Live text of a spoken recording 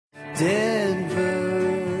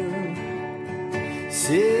Denver,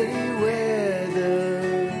 city weather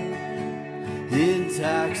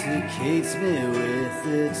intoxicates me with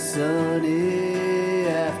its sunny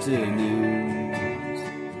afternoons.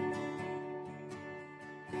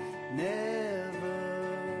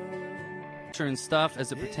 And stuff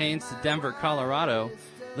as it pertains to Denver, Colorado,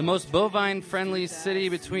 the most bovine-friendly city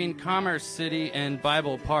between Commerce City and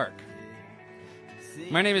Bible Park.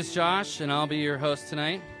 My name is Josh, and I'll be your host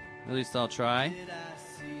tonight. At least I'll try.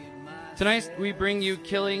 Tonight, we bring you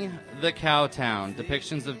Killing the Cowtown,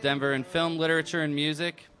 depictions of Denver in film, literature, and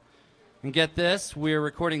music. And get this, we're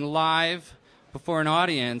recording live before an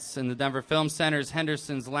audience in the Denver Film Center's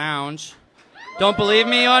Henderson's Lounge. Don't believe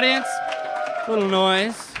me, audience? Little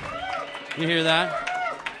noise. You hear that?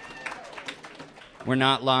 We're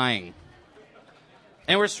not lying.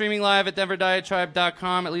 And we're streaming live at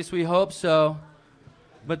denverdiatribe.com. At least we hope so.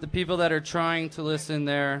 But the people that are trying to listen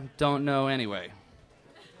there don't know anyway.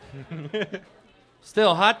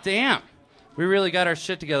 Still, hot damn. We really got our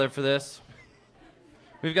shit together for this.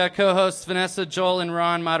 We've got co-hosts Vanessa, Joel, and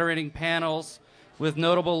Ron moderating panels with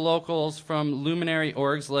notable locals from luminary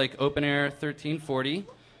orgs like Open Air 1340,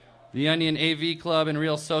 the Onion AV Club, and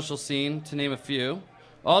Real Social Scene, to name a few,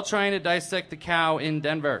 all trying to dissect the cow in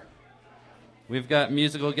Denver. We've got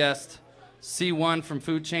musical guest C1 from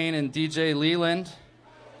Food Chain and DJ Leland,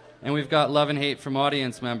 and we've got love and hate from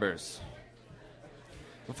audience members.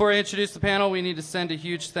 Before I introduce the panel, we need to send a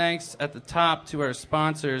huge thanks at the top to our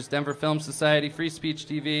sponsors, Denver Film Society, Free Speech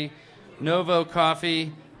TV, Novo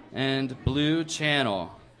Coffee, and Blue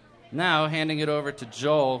Channel. Now, handing it over to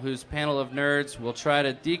Joel, whose panel of nerds will try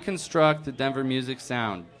to deconstruct the Denver music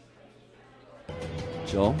sound.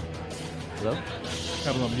 Joel? Hello?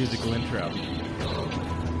 Have a little musical intro.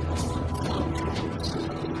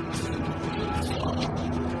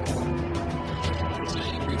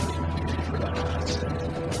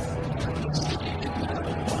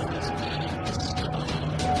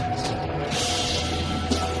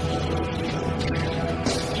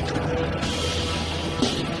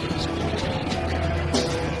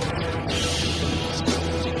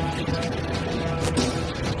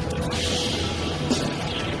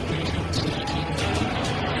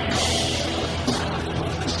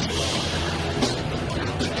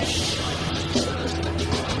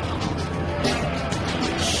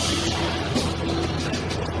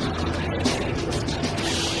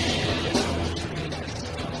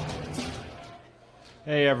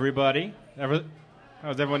 Hey, everybody.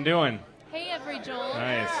 How's everyone doing? Hey, Joel.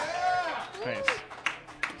 Nice.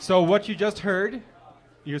 So what you just heard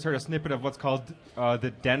a snippet of what's called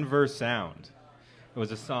the Denver Sound. It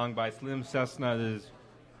was a song by Slim Cessna's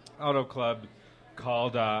Auto Club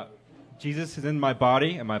called Jesus is in my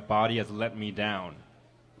body and my body has let me down.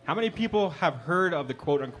 How many people have heard of the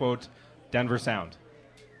quote-unquote Denver Sound?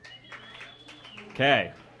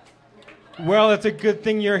 Okay. Well, it's a good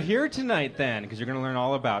thing you're here tonight then, because you're going to learn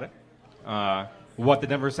all about it. What the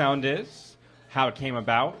Denver Sound is, how it came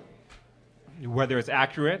about, whether it's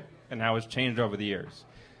accurate, and how it's changed over the years.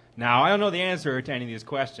 Now, I don't know the answer to any of these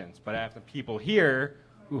questions, but I have some people here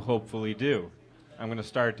who hopefully do. I'm going to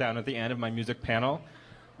start down at the end of my music panel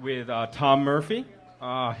with Tom Murphy,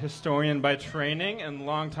 historian by training and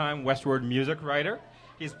longtime Westward music writer.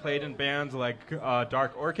 He's played in bands like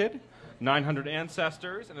Dark Orchid, 900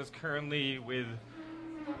 Ancestors, and is currently with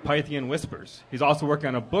Pythian Whispers. He's also working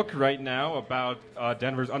on a book right now about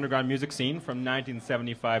Denver's underground music scene from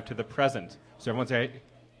 1975 to the present. So everyone say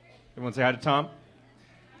hi to Tom.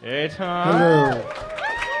 Hey, Tom. Hello.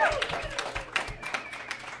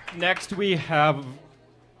 Next we have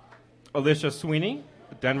Alicia Sweeney,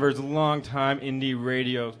 Denver's longtime indie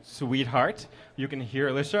radio sweetheart. You can hear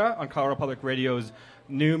Alicia on Colorado Public Radio's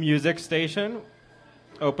new music station,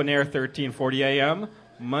 Open Air 1340 AM,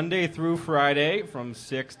 Monday through Friday from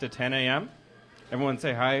 6 to 10 a.m. Everyone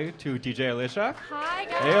say hi to DJ Alicia. Hi,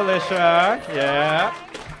 guys. Hey, Alicia. Yeah.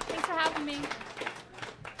 Thanks for having me.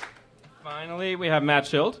 Finally, we have Matt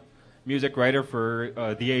Schild, music writer for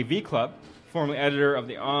the AV Club, formerly editor of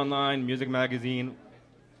the online music magazine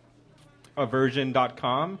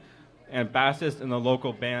Aversion.com, and bassist in the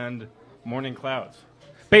local band Morning Clouds.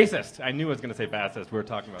 Bassist. I knew I was going to say bassist. We were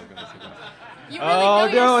talking about it. You really know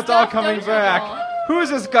your no, it's all stuff, coming don't back. you, Joel? Who is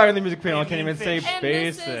this guy on the music panel? I can't even say And bassist.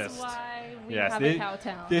 this is why we Yes, have a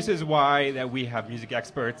Cowtown. this is why that we have music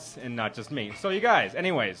experts and not just me. So you guys,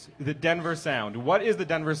 anyways, the Denver Sound. What is the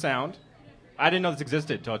Denver Sound? I didn't know this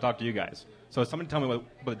existed until I talked to you guys. So someone tell me what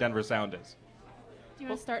the Denver Sound is. Do you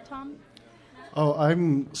want to start, Tom? Oh,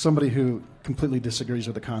 I'm somebody who completely disagrees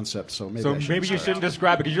with the concept, so maybe I shouldn't you start. shouldn't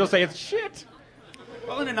describe it because you'll say it's shit.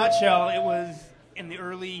 Well, in a nutshell, it was in the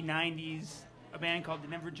early 90s, a band called the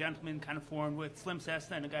Denver Gentlemen kind of formed with Slim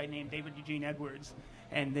Cessna and a guy named David Eugene Edwards.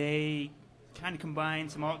 And they kind of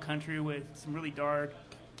combined some alt country with some really dark,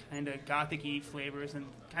 kind of gothic-y flavors and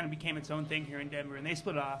kind of became its own thing here in Denver. And they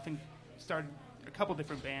split off and started a couple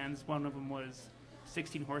different bands. One of them was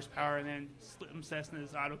 16 Horsepower and then Slim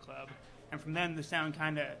Cessna's Auto Club. And from then, the sound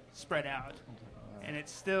kind of spread out. And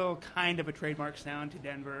it's still kind of a trademark sound to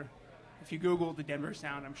Denver. If you Google the Denver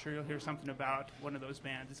sound, I'm sure you'll hear something about one of those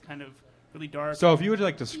bands. It's kind of really dark. So if you were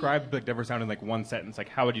to describe the Denver sound in one sentence,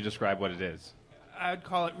 how would you describe what it is? I would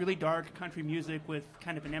call it really dark country music with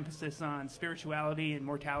kind of an emphasis on spirituality and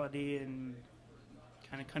mortality and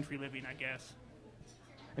kind of country living, I guess.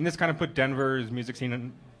 And this kind of put Denver's music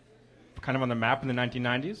scene kind of on the map in the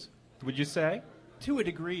 1990s, would you say? To a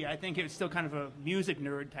degree. I think it was still kind of a music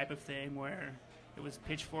nerd type of thing where it was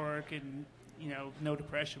Pitchfork and, No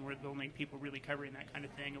Depression were the only people really covering that kind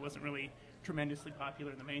of thing. It wasn't really tremendously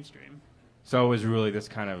popular in the mainstream. So it was really this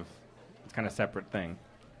kind of separate thing.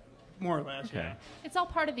 More or less, yeah. It's all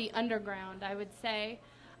part of the underground, I would say.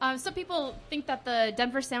 Some people think that the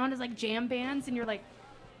Denver sound is like jam bands, and you're like,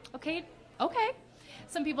 okay.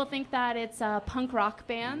 Some people think that it's punk rock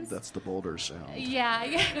bands. That's the Boulder sound. Yeah.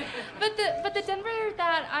 But the Denver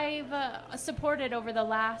that I've supported over the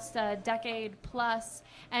last decade plus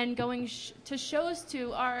and going to shows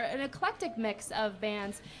to are an eclectic mix of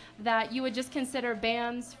bands that you would just consider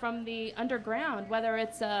bands from the underground, whether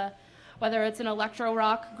it's an electro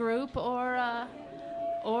rock group or an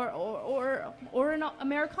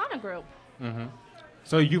Americana group. Mm-hmm.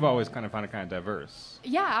 So you've always kind of found it kind of diverse.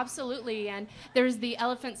 Yeah, absolutely. And there's the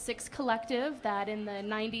Elephant Six Collective that in the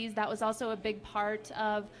 90s, that was also a big part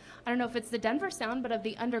of, I don't know if it's the Denver sound, but of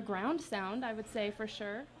the underground sound, I would say for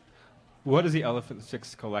sure. What is the Elephant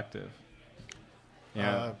Six Collective?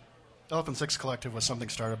 Yeah. Elephant Six Collective was something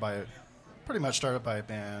pretty much started by a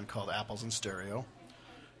band called Apples in Stereo.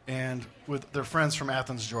 And with their friends from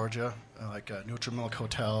Athens, Georgia, like Nutrimilk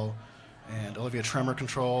Hotel, and Olivia Tremor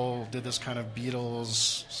Control did this kind of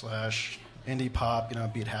Beatles / indie pop,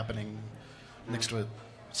 beat happening mixed with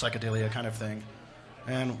psychedelia kind of thing.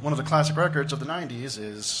 And one of the classic records of the 90s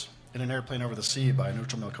is In an Airplane Over the Sea by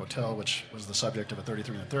Nutrimilk Hotel, which was the subject of a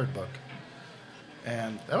 33 1/3 book.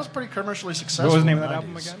 And that was pretty commercially successful. What was the name of that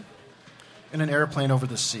album again? In an Airplane Over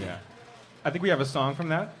the Sea. Yeah. I think we have a song from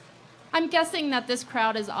that. I'm guessing that this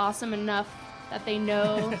crowd is awesome enough that they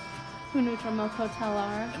know who Nutrimilk Hotel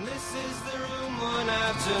are. And this is the room one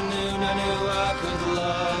afternoon I knew I could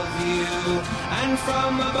love you. And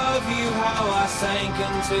from above you how I sank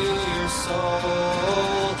into your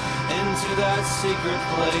soul, into that secret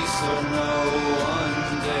place where no one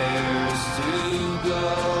dares to go.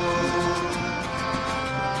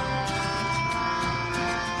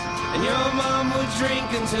 And your mom would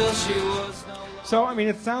drink until she was no longer. So,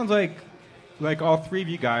 it sounds like all three of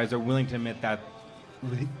you guys are willing to admit that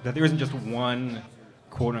there isn't just one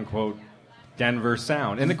quote-unquote Denver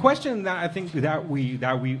sound. And the question that I think that we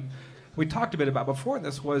talked a bit about before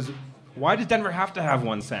this was, why does Denver have to have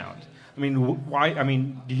one sound? Why?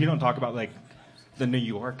 You don't talk about the New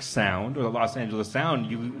York sound or the Los Angeles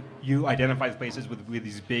sound. You identify places with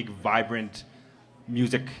these big, vibrant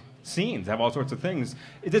music scenes, have all sorts of things.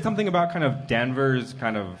 Is it something about kind of Denver's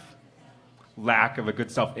kind of lack of a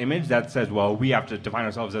good self-image that says, well, we have to define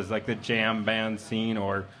ourselves as the jam band scene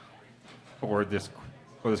or this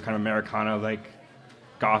kind of Americana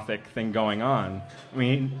gothic thing going on?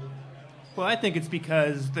 Well, I think it's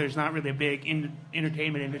because there's not really a big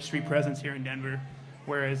entertainment industry presence here in Denver,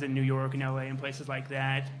 whereas in New York and LA and places like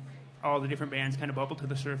that, all the different bands kind of bubble to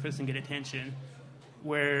the surface and get attention.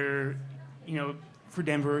 Where, for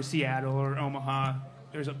Denver or Seattle or Omaha,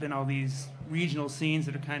 there's been all these regional scenes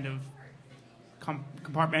that are kind of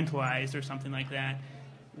compartmentalized or something like that,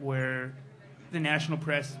 where the national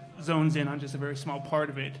press zones in on just a very small part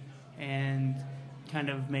of it and kind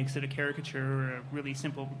of makes it a caricature or a really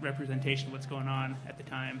simple representation of what's going on at the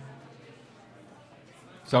time.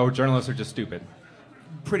 So journalists are just stupid.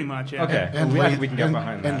 Pretty much, yeah. Okay, And we can get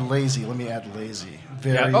behind that. And lazy. Let me add lazy.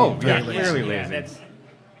 Very lazy. clearly Yeah, lazy.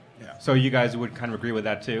 So you guys would kind of agree with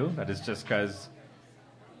that too? That is just because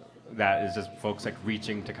that is just folks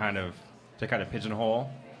reaching to kind of pigeonhole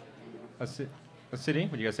a city?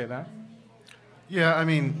 Would you guys say that? Yeah,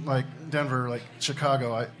 Denver,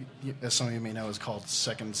 Chicago, as some of you may know, is called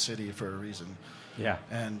Second City for a reason. Yeah.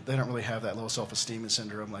 And they don't really have that low self-esteem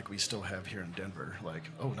syndrome like we still have here in Denver.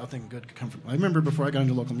 Nothing good could come from... I remember before I got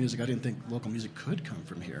into local music, I didn't think local music could come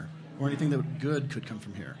from here, or anything that good could come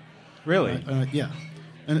from here. Really? Yeah.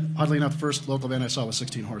 And oddly enough, the first local band I saw was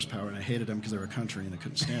 16 Horsepower, and I hated them because they were country and I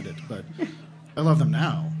couldn't stand it. But I love them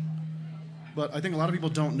now. But I think a lot of people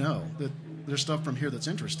don't know that there's stuff from here that's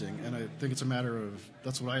interesting, and I think it's a matter of,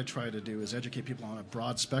 that's what I try to do, is educate people on a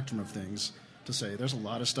broad spectrum of things to say there's a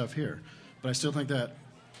lot of stuff here. But I still think that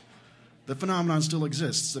the phenomenon still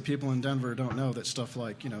exists, that people in Denver don't know that stuff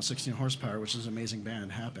like, 16 Horsepower, which is an amazing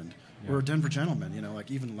band, happened. Yeah. Or Denver Gentlemen,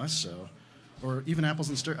 like even less so. Or even Apples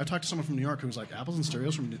and Stereo. I talked to someone from New York who was like, Apples and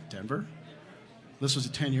Stereo's from Denver? This was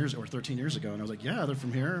 10 years or 13 years ago, and I was like, yeah, they're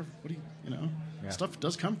from here. What do you, stuff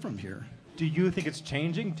does come from here. Do you think it's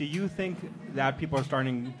changing? Do you think that people are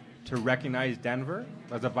starting to recognize Denver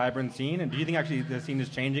as a vibrant scene? And do you think actually the scene is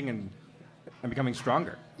changing and becoming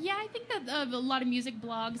stronger? Yeah, I think that a lot of music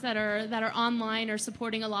blogs that are online are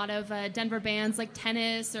supporting a lot of Denver bands like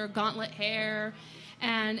Tennis or Gauntlet Hair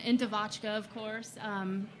and Devotchka, of course.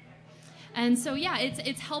 And so, yeah,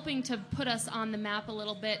 it's helping to put us on the map a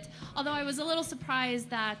little bit. Although I was a little surprised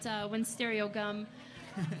that when Stereo Gum,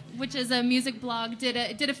 which is a music blog, did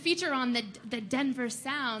a feature on the Denver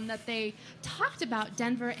sound, that they talked about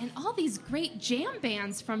Denver and all these great jam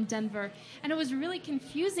bands from Denver. And it was really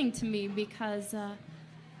confusing to me because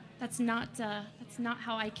that's not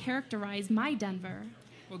how I characterize my Denver.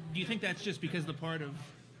 Well, do you think that's just because the part of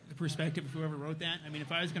the perspective of whoever wrote that? I mean,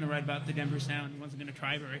 if I was going to write about the Denver sound, I wasn't going to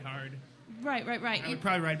try very hard. Right. I would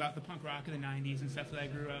probably write about the punk rock of the 90s and stuff that I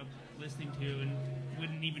grew up listening to, and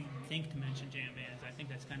wouldn't even think to mention jam bands. I think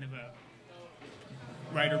that's kind of a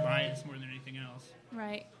writer bias more than anything else.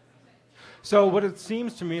 Right. So what it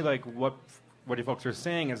seems to me like what you folks are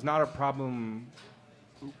saying is not a problem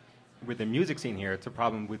with the music scene here. It's a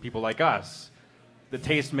problem with people like us, the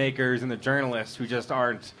tastemakers and the journalists who just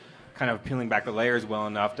aren't kind of peeling back the layers well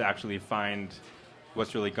enough to actually find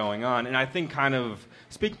what's really going on. And I think kind of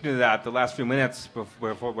speaking to that, the last few minutes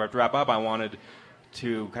before we have to wrap up, I wanted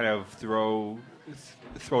to kind of throw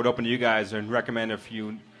it open to you guys and recommend a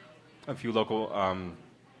few local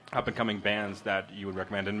up-and-coming bands that you would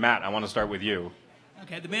recommend. And Matt, I want to start with you.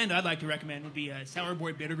 Okay, the band I'd like to recommend would be Sour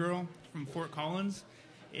Boy Bitter Girl from Fort Collins.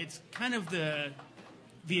 It's kind of the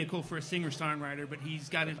vehicle for a singer-songwriter, but he's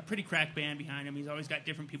got a pretty crack band behind him. He's always got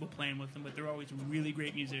different people playing with him, but they're always really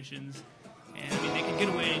great musicians. And I mean, they can get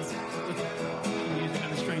away with music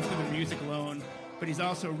on the strength of their music alone, but he's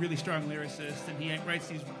also a really strong lyricist, and he writes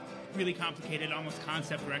these really complicated, almost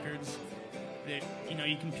concept records that,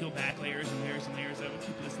 you can peel back layers and layers and layers of and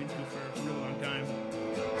keep listening to for a real long time.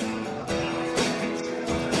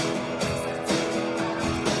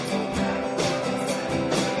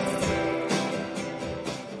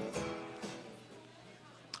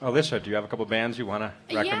 Alicia, do you have a couple bands you want to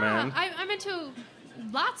recommend? Yeah, I'm into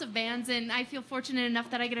lots of bands, and I feel fortunate enough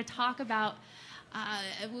that I get to talk about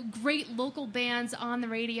great local bands on the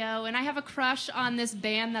radio. And I have a crush on this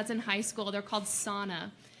band that's in high school. They're called Sauna.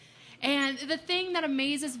 And the thing that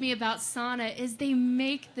amazes me about Sauna is they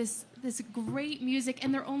make this great music,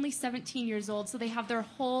 and they're only 17 years old, so they have their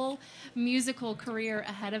whole musical career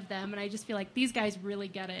ahead of them. And I just feel like these guys really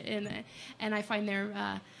get it, and I find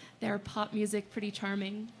their pop music pretty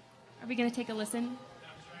charming. Are we going to take a listen?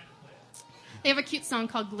 They have a cute song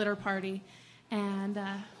called Glitter Party, and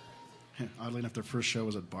oddly enough, their first show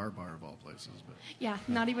was at Bar of all places. But yeah,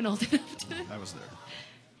 not even old enough to. I was there.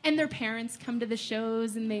 And their parents come to the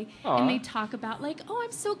shows, and they talk about like, oh,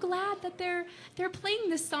 I'm so glad that they're playing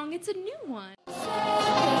this song. It's a new one.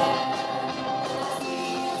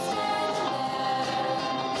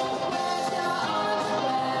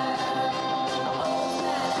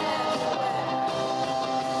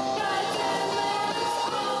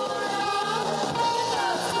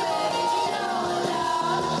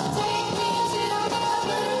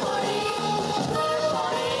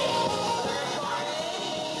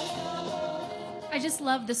 I just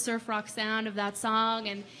love the surf rock sound of that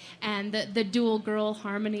song, and the dual girl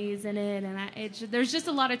harmonies in it, and there's just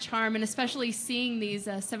a lot of charm, and especially seeing these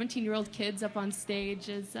 17-year-old kids up on stage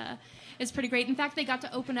is pretty great. In fact, they got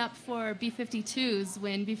to open up for B-52s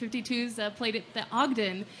when B-52s played at the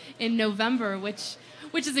Ogden in November, which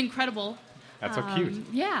is incredible. That's so cute.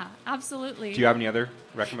 Yeah, absolutely. Do you have any other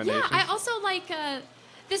recommendations? Yeah, I also like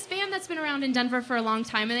this band that's been around in Denver for a long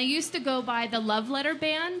time, and they used to go by the Love Letter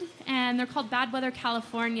Band, and they're called Bad Weather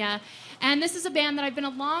California. And this is a band that I've been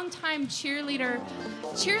a long-time cheerleader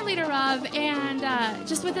of, and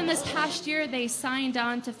just within this past year, they signed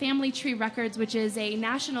on to Family Tree Records, which is a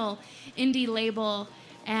national indie label,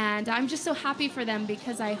 and I'm just so happy for them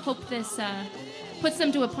because I hope this puts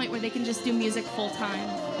them to a point where they can just do music full-time.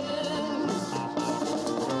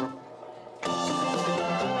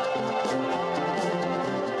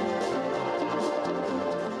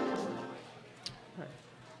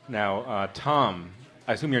 Now, Tom,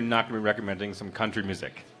 I assume you're not going to be recommending some country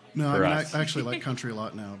music. No, I for mean, us? I actually like country a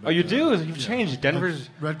lot now. Oh, you do? You've changed. Denver's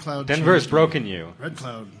Red Cloud. Denver's changed me. broken you. Red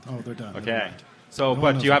Cloud. Oh, they're done. Never Okay. mind. So, No one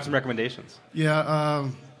but knows do you have what some to- recommendations? Yeah, I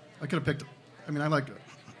could have picked. I mean, I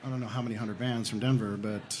don't know how many hundred bands from Denver,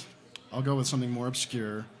 but I'll go with something more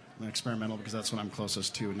obscure and experimental because that's what I'm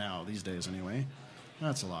closest to now these days. Anyway,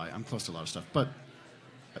 that's a lie. I'm close to a lot of stuff, but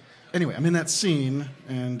anyway, I'm in that scene,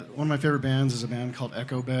 and one of my favorite bands is a band called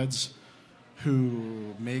Echo Beds,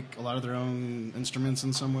 who make a lot of their own instruments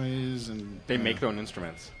in some ways, and They make their own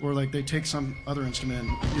instruments. or like they take some other instrument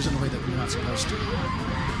and use it in a way that you're not supposed to.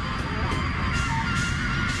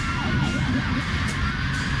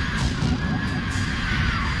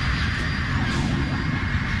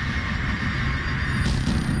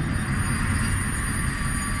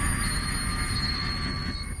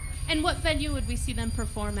 And what venue would we see them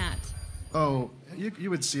perform at? Oh, you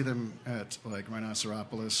would see them at like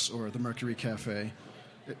Rhinoceropolis or the Mercury Cafe.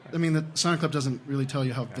 I mean, the Sonic Club doesn't really tell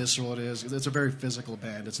you how visceral it is. It's a very physical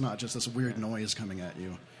band. It's not just this weird noise coming at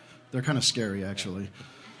you. They're kind of scary, actually,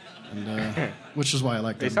 and which is why I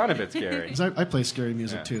like them. They sound a bit scary. 'Cause I play scary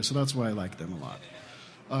music Yeah. too, so that's why I like them a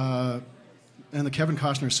lot. And the Kevin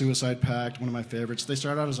Costner Suicide Pact, one of my favorites. They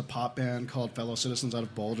started out as a pop band called Fellow Citizens out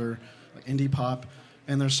of Boulder, like indie pop,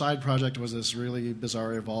 and their side project was this really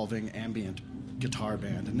bizarre, evolving ambient guitar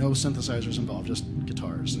band, and no synthesizers involved, just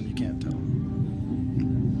guitars, and you can't tell.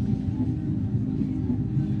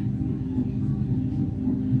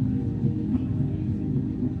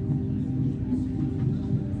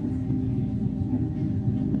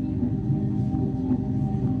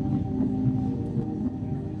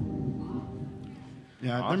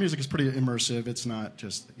 Yeah, their music is pretty immersive. It's not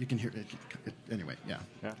just, you can hear it. Anyway, yeah.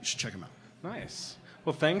 Yeah. You should check them out. Nice.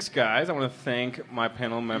 Well, thanks, guys. I want to thank my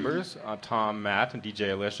panel members, Tom, Matt, and DJ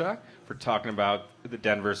Alicia, for talking about the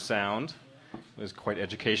Denver sound. It was quite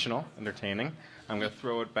educational, entertaining. I'm going to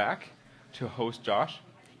throw it back to host Josh.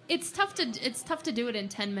 It's tough to do it in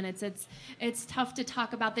 10 minutes. It's tough to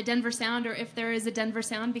talk about the Denver sound, or if there is a Denver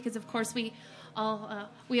sound, because of course we all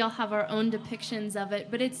have our own depictions of it.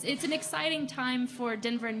 But it's an exciting time for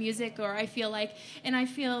Denver and music, or I feel like, and I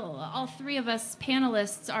feel all three of us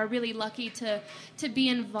panelists are really lucky to be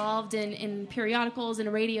involved in periodicals and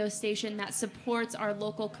a radio station that supports our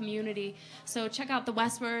local community. So check out the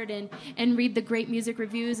Westward and read the great music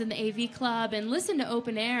reviews in the AV Club and listen to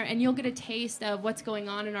Open Air, and you'll get a taste of what's going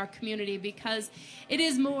on in our community, because it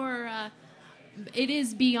is more. It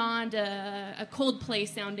is beyond a Coldplay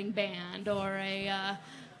sounding band or a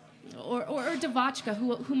or Devotchka,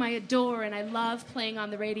 whom I adore and I love playing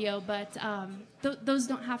on the radio. But those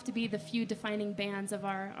don't have to be the few defining bands of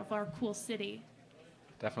our cool city.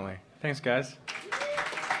 Definitely. Thanks, guys.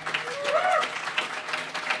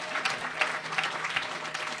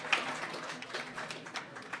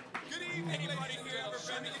 Good evening. Anybody here ever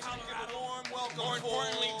been to Colorado? Warm welcome. More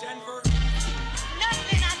importantly, Denver.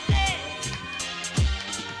 Nothing I said.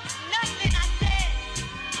 Nothing I said.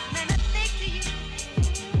 Man, I think to you.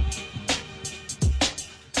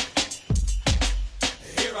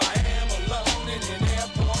 Here I am alone in an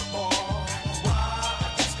airport bar. Why?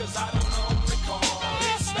 I guess 'cause I don't own the car.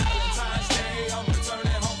 It's Valentine's Day. I'm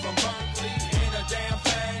returning home from Berkeley. Ain't a damn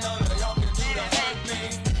thing none of y'all can do to hurt me.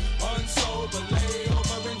 Unsober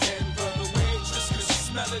layover in Denver. The waitress could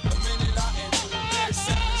smell it the minute I enter. There's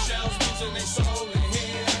 7 shells losing their soul in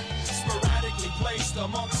here. Sporadically placed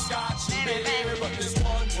among scotch and beer. But there's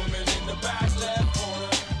one woman in the back left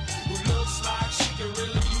corner who looks like she could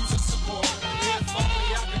really use some support. If only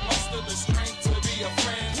I could muster the strength to be a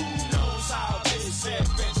friend. Who knows how this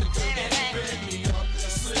adventure could end? Bend me up,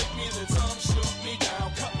 slip me the tongue, shoot me down,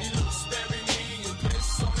 cut me loose, bury me and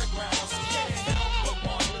piss on the ground. So can't help but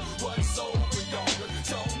wonder what's over yonder.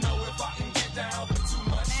 Don't know if I can get down for too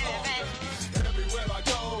much longer. Everywhere I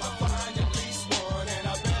go, I find at least one, and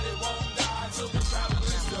I bet it won't die till the travel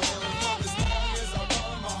is done. For as long as I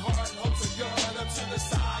run, my heart holds a gun up to the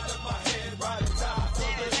side of my head, right and die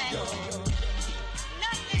for the gun.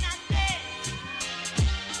 Nothing I said.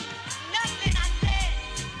 Nothing I said.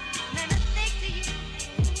 Man, I think to you.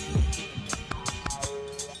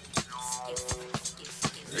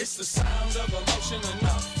 It's the sound of emotion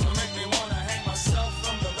enough to make me wanna hang myself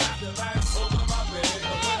from the rafter that's over my bed.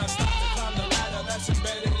 But when I start to climb the ladder that's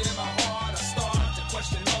embedded in my heart, I start to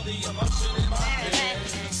question all the emotion in my head.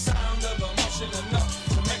 Sound of emotion enough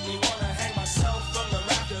to make me wanna hang myself from the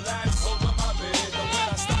rafter that's over my bed. But when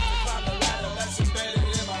I start to climb the ladder that's embedded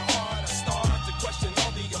in my heart, I start to question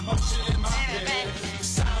all the emotion in my head. The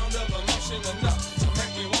sound of emotion enough to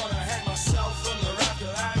make me wanna hang myself from the rafter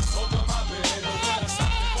that's over my bed. But when I start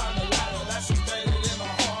to climb the ladder that's embedded in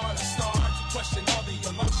my heart, I start to question all the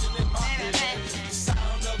emotion in my head. The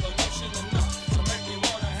sound of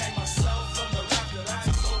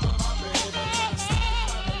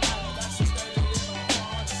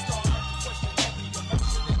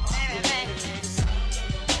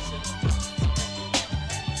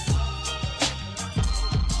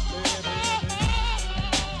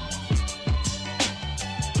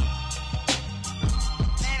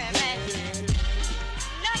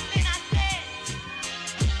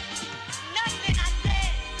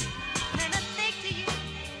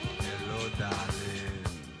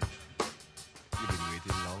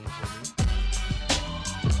been long for me.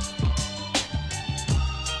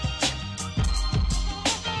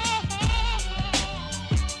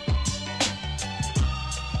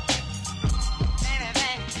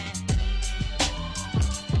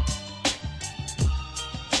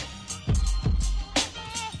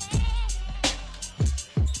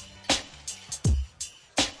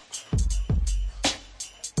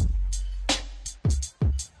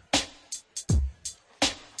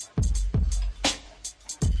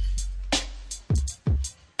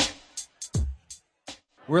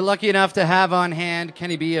 We're lucky enough to have on hand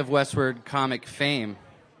Kenny B of Westward comic fame.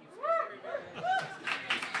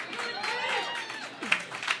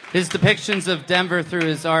 His depictions of Denver through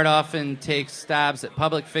his art often take stabs at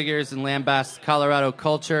public figures and lambasts Colorado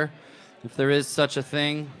culture, if there is such a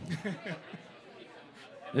thing.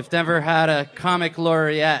 If Denver had a comic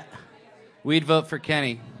laureate, we'd vote for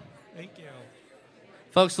Kenny. Thank you.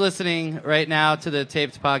 Folks listening right now to the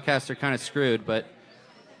taped podcast are kind of screwed, but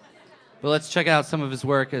let's check out some of his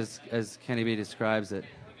work as Kenny B describes it.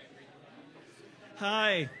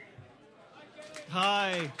 Hi.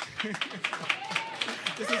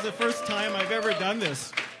 This is the first time I've ever done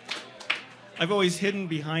this. I've always hidden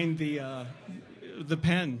behind the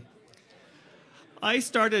pen. I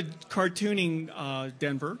started cartooning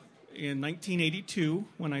Denver in 1982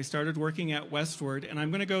 when I started working at Westward, and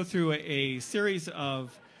I'm going to go through a series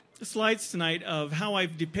of slides tonight of how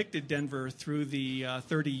I've depicted Denver through the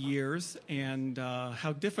 30 years and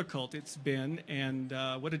how difficult it's been and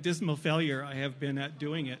what a dismal failure I have been at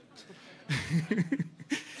doing it.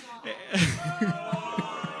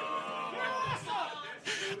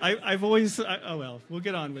 I've always, oh well, we'll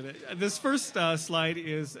get on with it. This first slide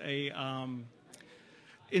is in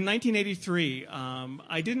 1983,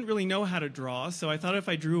 I didn't really know how to draw, so I thought if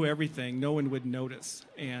I drew everything, no one would notice.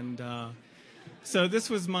 And so this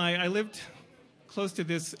was I lived close to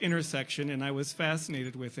this intersection, and I was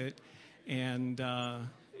fascinated with it. And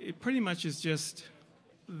it pretty much is just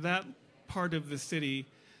that part of the city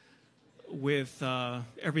with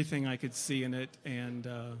everything I could see in it and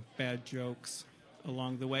bad jokes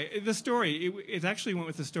along the way. The story, it actually went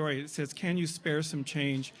with the story. It says, "Can you spare some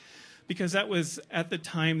change?" Because that was, at the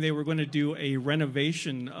time, they were going to do a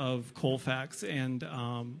renovation of Colfax, and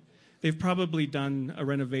they've probably done a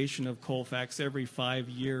renovation of Colfax every 5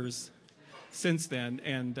 years since then,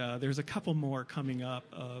 and there's a couple more coming up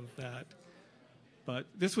of that. But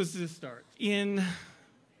this was the start.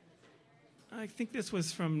 I think this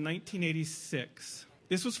was from 1986.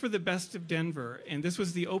 This was for the Best of Denver, and this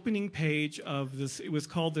was the opening page of this. It was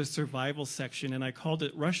called the Survival section, and I called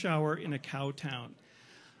it Rush Hour in a Cow Town.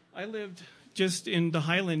 I lived just in the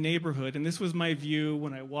Highland neighborhood, and this was my view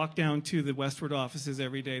when I walked down to the Westward offices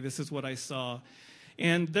every day. This is what I saw.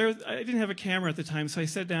 And I didn't have a camera at the time, so I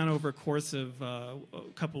sat down over a course of a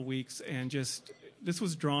couple weeks and this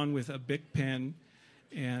was drawn with a Bic pen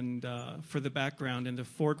and for the background, and the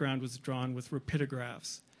foreground was drawn with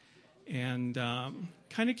rapidographs. And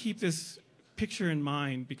kind of keep this picture in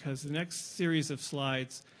mind because the next series of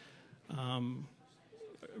slides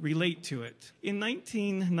relate to it. In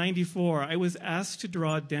 1994, I was asked to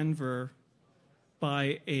draw Denver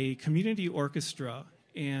by a community orchestra,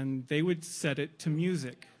 and they would set it to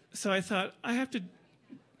music. So I thought, I have to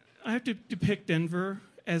depict Denver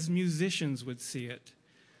as musicians would see it.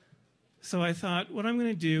 So I thought, what I'm going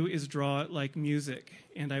to do is draw it like music,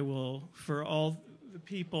 and I will, for all the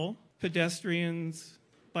people, pedestrians,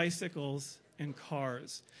 bicycles, and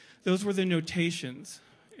cars. Those were the notations,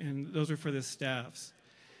 and those were for the staffs.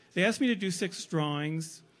 They asked me to do 6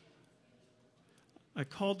 drawings. I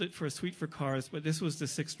called it for a suite for cars, but this was the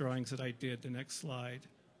 6 drawings that I did, the next slide.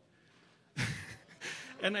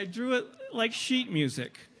 And I drew it like sheet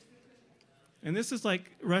music. And this is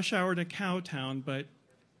like Rush Hour in a Cow Town, but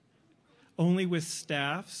only with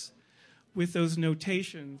staffs, with those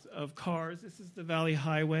notations of cars. This is the Valley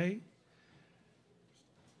Highway.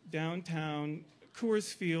 Downtown,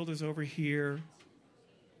 Coors Field is over here.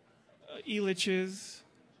 Elitch's.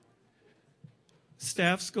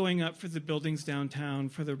 Staffs going up for the buildings downtown,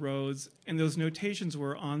 for the roads, and those notations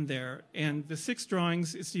were on there. And the 6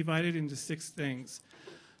 drawings is divided into 6 things.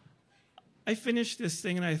 I finished this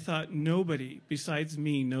thing and I thought nobody besides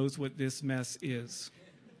me knows what this mess is.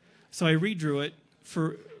 So I redrew it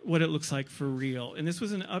for what it looks like for real. And this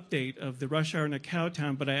was an update of the Rush Hour in a Cow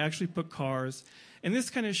Town, but I actually put cars. And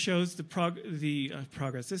this kind of shows the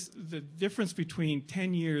progress, the difference between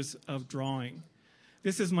 10 years of drawing.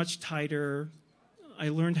 This is much tighter. I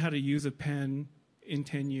learned how to use a pen in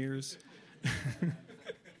 10 years.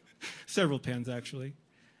 Several pens, actually.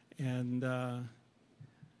 And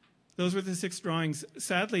those were the 6 drawings.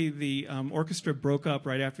 Sadly, the orchestra broke up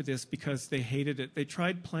right after this because they hated it. They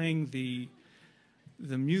tried playing the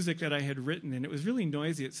music that I had written, and it was really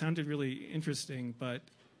noisy. It sounded really interesting, but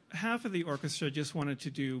half of the orchestra just wanted to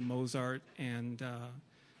do Mozart and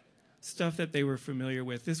stuff that they were familiar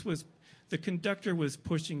with. The conductor was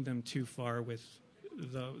pushing them too far with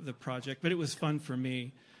the project, but it was fun for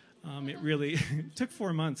me. It really it took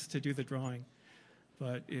 4 months to do the drawing,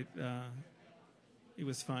 but it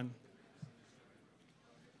was fun.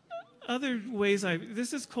 Other ways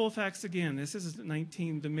this is Colfax again. This is the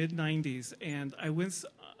mid-90s, and I went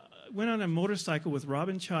on a motorcycle with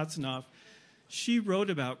Robin Chotsnoff. She wrote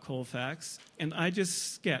about Colfax, and I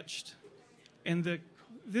just sketched. And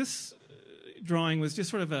this drawing was just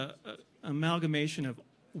sort of a amalgamation of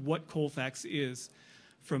what Colfax is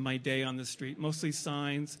from my day on the street. Mostly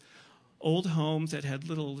signs, old homes that had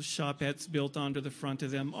little shopettes built onto the front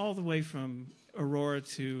of them, all the way from Aurora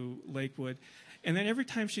to Lakewood. And then every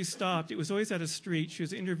time she stopped, it was always at a street. She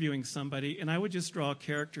was interviewing somebody, and I would just draw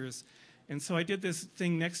characters. And so I did this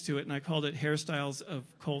thing next to it, and I called it Hairstyles of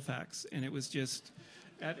Colfax. And it was just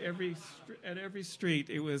at every street,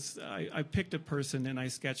 it was I picked a person and I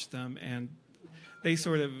sketched them, and they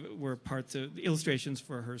sort of were parts of the illustrations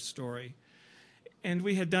for her story. And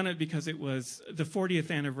we had done it because it was the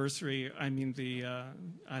 40th anniversary. I mean,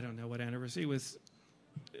 I don't know what anniversary. It was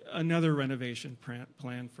another renovation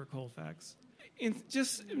plan for Colfax.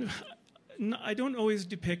 I don't always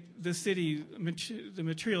depict the city, the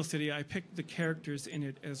material city. I pick the characters in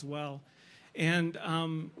it as well. And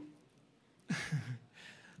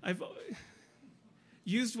I've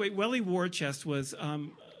used Welly Worcester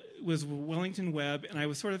was Wellington Webb, and I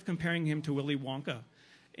was sort of comparing him to Willy Wonka.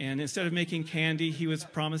 And instead of making candy, he was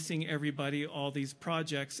promising everybody all these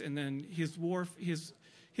projects, and then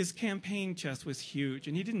his campaign chest was huge,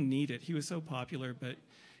 and he didn't need it. He was so popular, but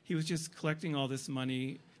he was just collecting all this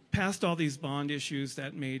money, passed all these bond issues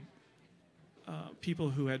that made people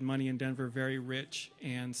who had money in Denver very rich.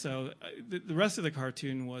 And so the rest of the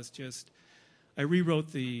cartoon was just, I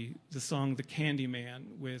rewrote the song The Candy Man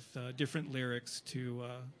with different lyrics to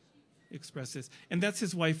express this. And that's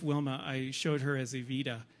his wife, Wilma. I showed her as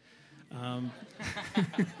Evita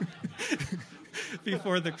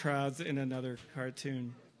before the crowds in another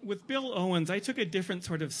cartoon. With Bill Owens, I took a different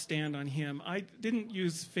sort of stand on him. I didn't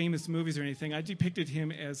use famous movies or anything. I depicted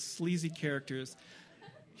him as sleazy characters.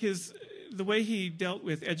 The way he dealt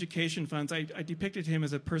with education funds, I depicted him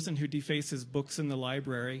as a person who defaces books in the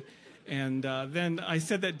library. And then I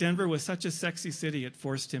said that Denver was such a sexy city, it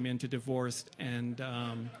forced him into divorce. And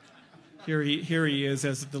here he is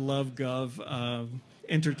as the love gov,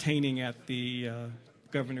 entertaining at the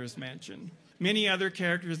governor's mansion. Many other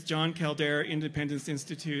characters, John Caldera, Independence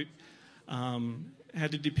Institute,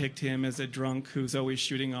 had to depict him as a drunk who's always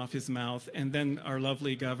shooting off his mouth, and then our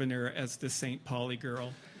lovely governor as the St. Pauli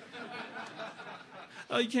girl.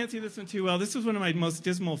 Oh, you can't see this one too well. This was one of my most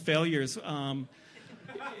dismal failures.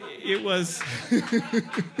 It was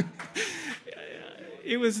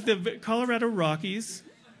the Colorado Rockies,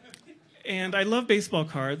 and I love baseball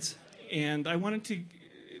cards, and I wanted to.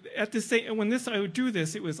 At the same, I would do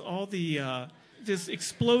this, it was all this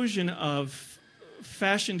explosion of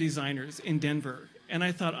fashion designers in Denver, and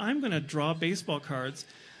I thought I'm going to draw baseball cards,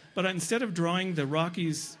 but instead of drawing the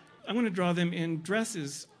Rockies, I'm going to draw them in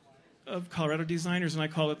dresses of Colorado designers, and I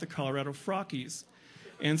call it the Colorado Frockies.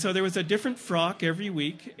 And so there was a different frock every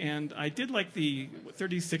week, and I did like the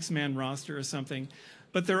 36-man roster or something.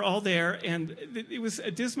 But they're all there, and it was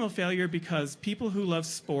a dismal failure because people who love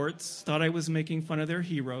sports thought I was making fun of their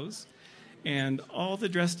heroes, and all the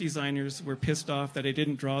dress designers were pissed off that I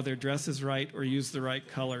didn't draw their dresses right or use the right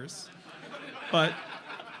colors. But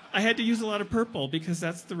I had to use a lot of purple because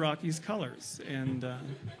that's the Rockies' colors. And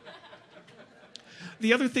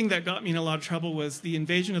the other thing that got me in a lot of trouble was the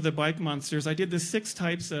invasion of the bike monsters. I did the 6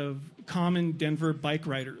 types of common Denver bike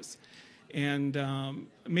riders, and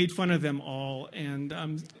made fun of them all. And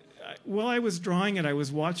while I was drawing it, I was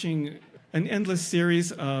watching an endless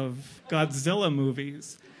series of Godzilla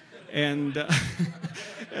movies, and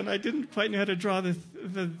and I didn't quite know how to draw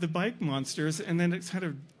the bike monsters. And then it kind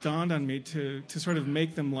of dawned on me to sort of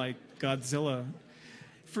make them like Godzilla.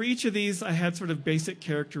 For each of these, I had sort of basic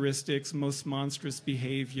characteristics: most monstrous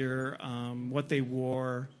behavior, what they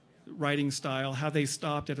wore, writing style, how they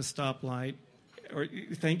stopped at a stoplight. Or,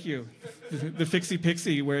 thank you, the Fixie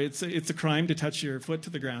Pixie, where it's a crime to touch your foot to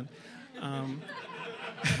the ground.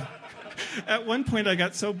 At one point, I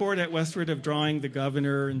got so bored at Westward of drawing the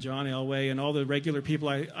governor and John Elway and all the regular people,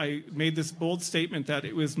 I made this bold statement that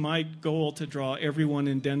it was my goal to draw everyone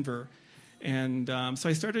in Denver. And so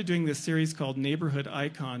I started doing this series called Neighborhood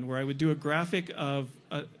Icon, where I would do a graphic of,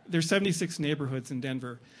 there's 76 neighborhoods in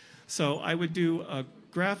Denver. So I would do a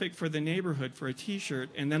graphic for the neighborhood for a T-shirt,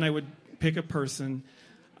 and then I would pick a person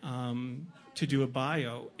to do a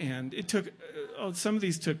bio. And it took, some of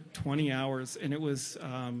these took 20 hours, and it was,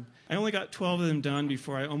 I only got 12 of them done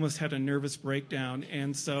before I almost had a nervous breakdown.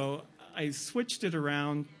 And so I switched it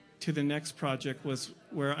around to the next project, was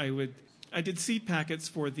where I did seed packets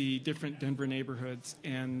for the different Denver neighborhoods,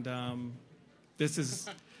 and this is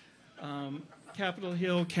Capitol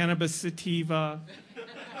Hill, Cannabis Sativa,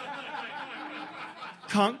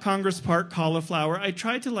 Congress Park, Cauliflower. I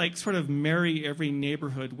tried to like sort of marry every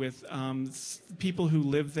neighborhood with people who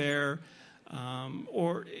live there,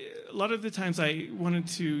 or a lot of the times I wanted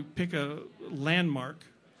to pick a landmark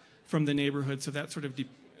from the neighborhood, so that sort of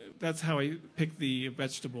that's how I picked the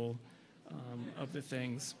vegetable of the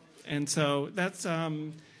things. And so that's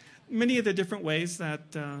many of the different ways that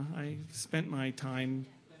I spent my time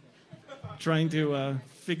trying to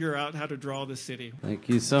figure out how to draw the city. Thank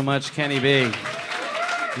you so much, Kenny B.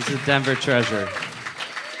 He's a Denver treasure.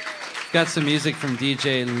 Got some music from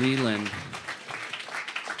DJ Leland,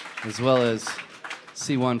 as well as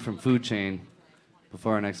C1 from Food Chain.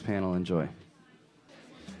 Before our next panel, enjoy.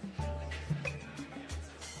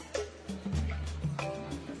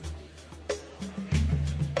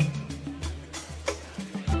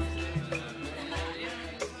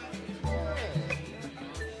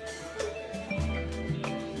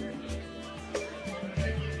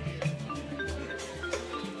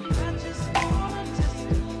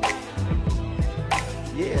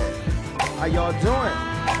 How y'all doing?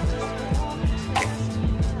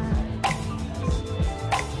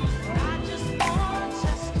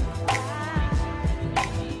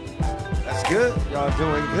 That's good. Y'all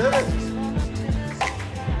doing good.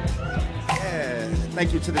 Yeah.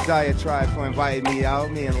 Thank you to the Diet Tribe for inviting me out,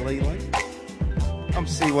 me and Leland. I'm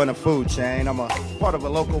C1 of Food Chain. I'm a part of a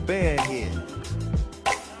local band here.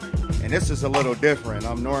 And this is a little different.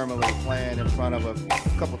 I'm normally playing in front of a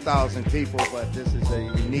couple thousand people, but this is a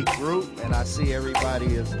unique group, and I see everybody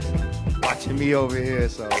is watching me over here,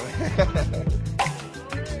 so.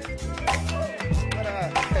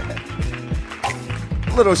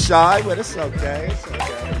 A little shy, but it's okay. It's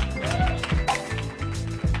okay.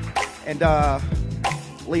 And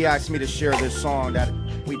Lee asked me to share this song that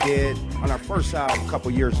we did on our first album a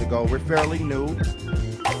couple years ago. We're fairly new,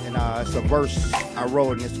 and it's a verse I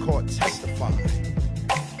wrote, and it's called Testify.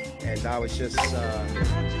 And I was just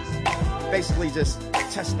basically just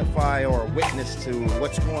testify or witness to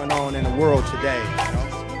what's going on in the world today, you know?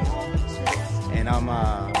 And I'm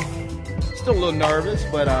still a little nervous,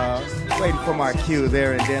 but waiting for my cue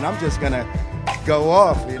there, and then I'm just gonna go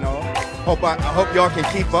off, you know? I hope y'all can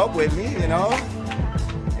keep up with me, you know?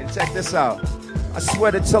 And check this out. I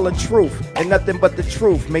swear to tell the truth and nothing but the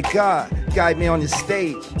truth. May God guide me on the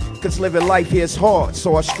stage. Cause living life here is hard,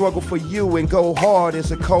 so I struggle for you and go hard.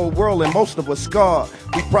 It's a cold world and most of us scarred.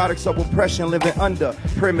 We products of oppression living under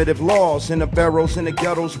primitive laws. In the barrows, in the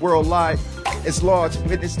ghettos, worldwide. It's large,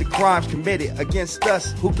 witness the crimes committed against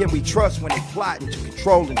us. Who can we trust when they plotting to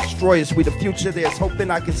control and destroy us? We the future, there's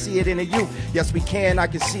hoping I can see it in you. Yes, we can, I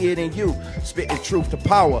can see it in you. Spitting truth to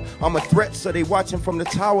power. I'm a threat, so they watching from the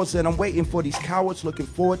towers. And I'm waiting for these cowards, looking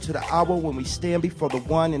forward to the hour when we stand before the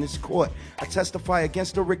one in his court. I testify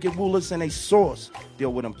against the wicked rulers and they source.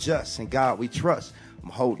 Deal with them just, and God we trust. I'm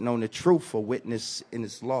holding on the truth for witness in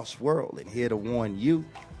this lost world and here to warn you.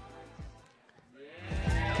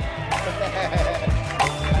 Yeah.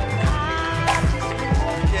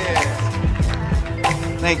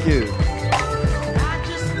 Thank you.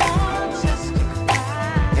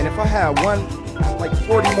 And if I had like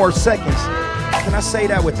 40 more seconds, can I say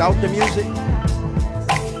that without the music?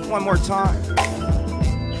 One more time.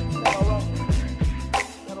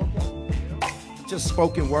 Just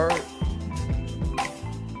spoken word.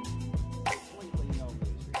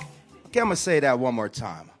 Okay, I'm gonna say that one more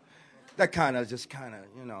time. That kind of,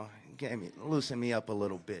 you know, loosened me up a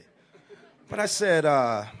little bit. But I said,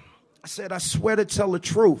 I swear to tell the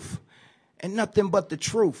truth and nothing but the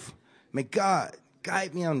truth. May God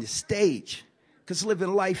guide me on the stage, cause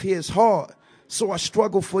living life here is hard. So I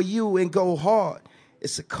struggle for you and go hard.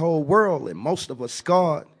 It's a cold world and most of us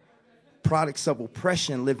scarred. Products of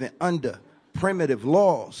oppression living under primitive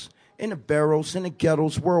laws. In the barrows, in the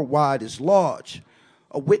ghettos, worldwide is large.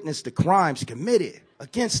 A witness to crimes committed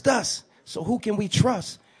against us. So who can we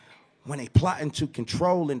trust when they plotting to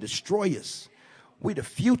control and destroy us? We the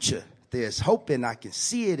future. There's hope and I can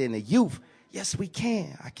see it in the youth. Yes, we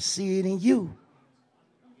can. I can see it in you.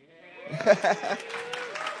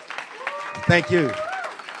 Thank you.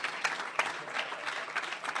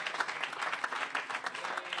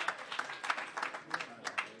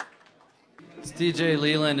 DJ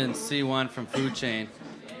Leland and C1 from Food Chain.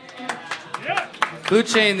 Food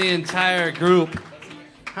Chain, the entire group.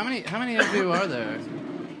 How many of you are there?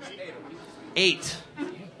 8.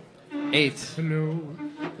 Hello.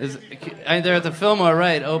 They're at the Fillmore,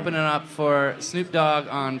 right? Opening up for Snoop Dogg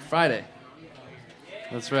on Friday.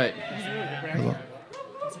 That's right. Hello.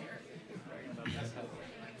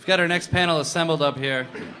 We've got our next panel assembled up here.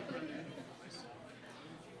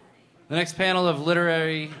 The next panel of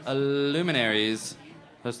literary luminaries,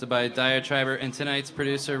 hosted by Diatriber and tonight's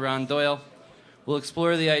producer Ron Doyle, will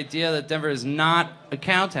explore the idea that Denver is not a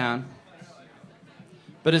cow town,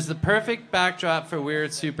 but is the perfect backdrop for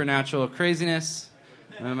weird supernatural craziness.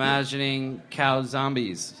 I'm imagining cow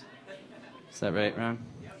zombies. Is that right, Ron?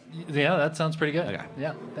 Yeah, that sounds pretty good. Okay.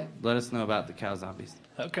 Yeah. Let us know about the cow zombies.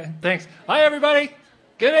 Okay, thanks. Hi, everybody.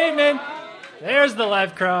 Good evening. There's the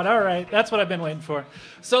live crowd. All right, that's what I've been waiting for.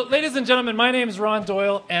 So, ladies and gentlemen, my name is Ron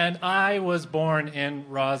Doyle, and I was born in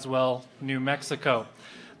Roswell, New Mexico.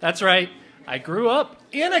 That's right. I grew up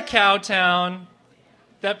in a cow town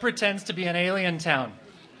that pretends to be an alien town.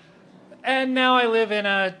 And now I live in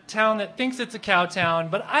a town that thinks it's a cow town,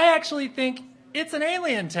 but I actually think it's an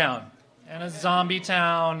alien town, and a zombie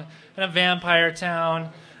town, and a vampire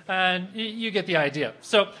town, and you get the idea.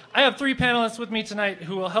 So I have 3 panelists with me tonight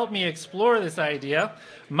who will help me explore this idea.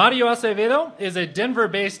 Mario Acevedo is a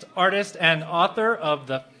Denver-based artist and author of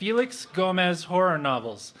the Felix Gomez horror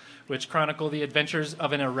novels, which chronicle the adventures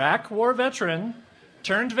of an Iraq war veteran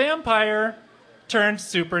turned vampire turned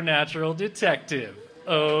supernatural detective.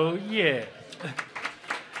 Oh, yeah.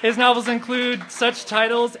 His novels include such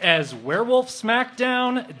titles as Werewolf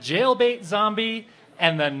Smackdown, Jailbait Zombie,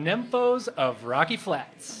 and The Nymphos of Rocky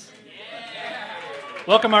Flats.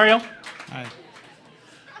 Welcome, Mario.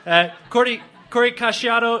 Hi. Corey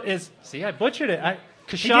Casciato is... See, I butchered it.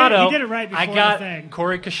 Casciato. He did it right before I got the thing.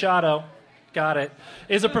 Corey Casciato. Got it.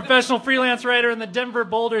 Is a professional freelance writer and the Denver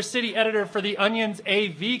Boulder City editor for the Onion's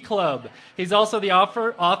AV Club. He's also the author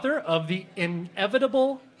of The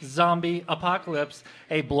Inevitable Zombie Apocalypse,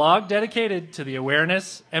 a blog dedicated to the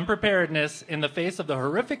awareness and preparedness in the face of the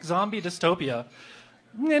horrific zombie dystopia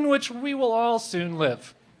in which we will all soon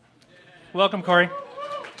live. Welcome, Corey.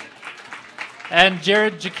 And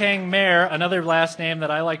Jared Jakang Mayer, another last name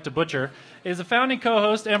that I like to butcher, is a founding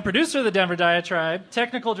co-host and producer of the Denver Diatribe,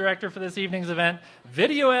 technical director for this evening's event,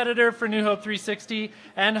 video editor for New Hope 360,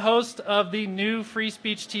 and host of the new free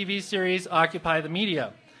speech TV series Occupy the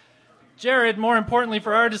Media. Jared, more importantly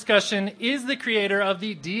for our discussion, is the creator of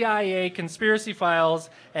the DIA Conspiracy Files,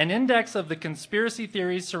 an index of the conspiracy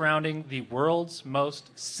theories surrounding the world's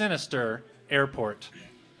most sinister airport.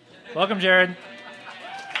 Welcome, Jared.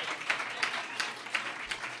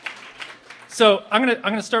 So I'm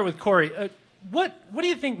gonna start with Corey. What do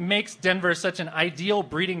you think makes Denver such an ideal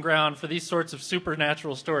breeding ground for these sorts of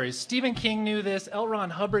supernatural stories? Stephen King knew this. L.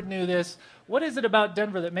 Ron Hubbard knew this. What is it about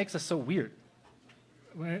Denver that makes us so weird?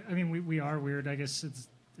 Well, I mean, we are weird, I guess, is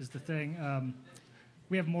the thing.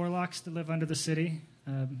 We have Morlocks that live under the city,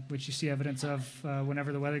 which you see evidence of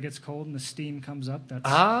whenever the weather gets cold and the steam comes up.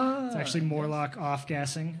 It's actually Morlock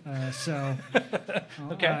off-gassing.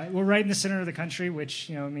 Okay. We're right in the center of the country, which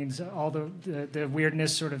means all the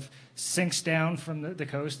weirdness sort of sinks down from the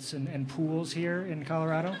coasts and pools here in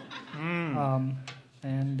Colorado.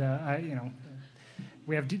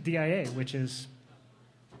 We have DIA, which is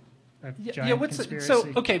a giant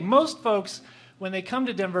conspiracy. Okay, most folks, when they come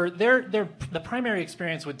to Denver, the primary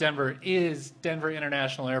experience with Denver is Denver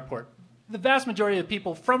International Airport. The vast majority of the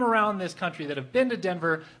people from around this country that have been to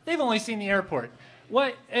Denver, they've only seen the airport.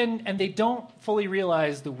 And they don't fully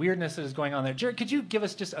realize the weirdness that is going on there. Jared, could you give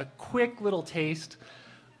us just a quick little taste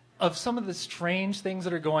of some of the strange things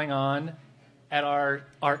that are going on at our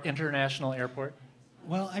international airport?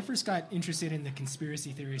 Well, I first got interested in the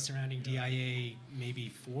conspiracy theories surrounding DIA maybe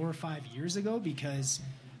 4 or 5 years ago because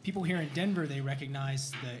people here in Denver, they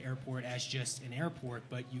recognize the airport as just an airport,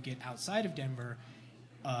 but you get outside of Denver,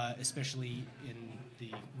 especially in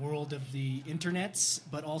the world of the internets,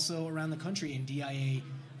 but also around the country, and DIA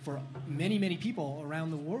for many, many people around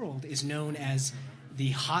the world is known as the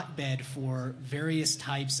hotbed for various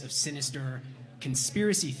types of sinister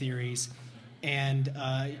conspiracy theories. And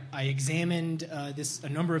I examined this a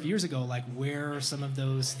number of years ago, like where some of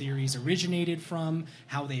those theories originated from,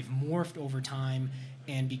 how they've morphed over time,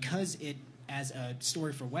 and because it, as a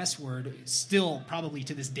story for Westward, still probably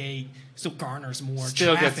to this day still garners more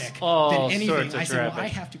traffic than anything. I said, well, I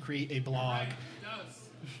have to create a blog.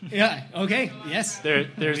 Yeah. Okay. Yes. There's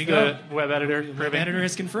the web editor. The web editor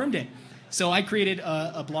has confirmed it. So I created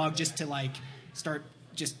a blog just to start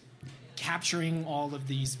just capturing all of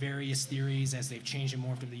these various theories as they've changed and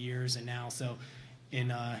morphed over the years, and now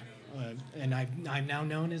I'm now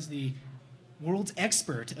known as the world's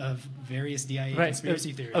expert of various DIA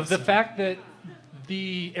conspiracy theories. Of the fact that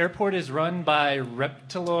the airport is run by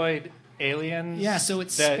reptiloid aliens. Yeah, so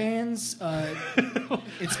it spans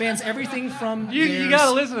everything from you got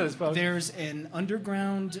to listen to this, folks. There's an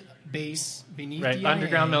underground base beneath DIA,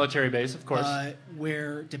 underground military base, of course,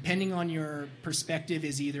 where depending on your perspective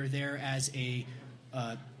is either there as a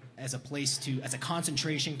place as a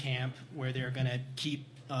concentration camp where they're going to keep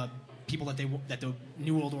people that the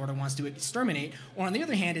New World Order wants to exterminate, or on the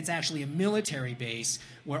other hand, it's actually a military base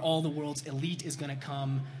where all the world's elite is going to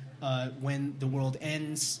come when the world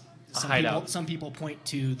ends. Some people point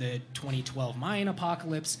to the 2012 Mayan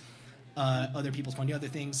apocalypse. Other people point to other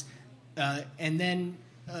things, and then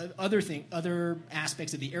other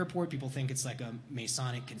aspects of the airport. People think it's like a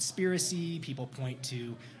Masonic conspiracy. People point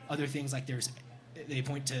to other things like they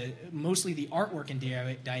point to mostly the artwork in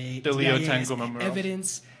DIA as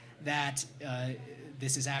evidence that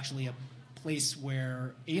this is actually a place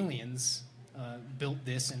where aliens built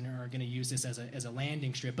this and are going to use this as a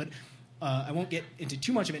landing strip. But I won't get into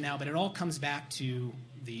too much of it now, but it all comes back to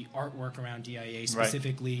the artwork around DIA,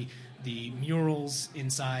 specifically the murals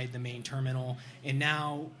inside the main terminal. And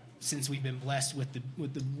now, since we've been blessed with the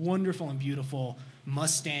wonderful and beautiful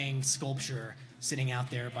Mustang sculpture sitting out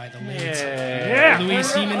there by the late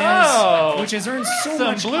Luis Jimenez, which has earned so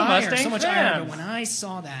much ire. But when I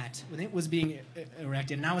saw that, when it was being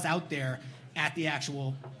erected, and I was out there at the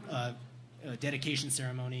actual dedication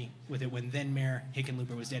ceremony with it, when then Mayor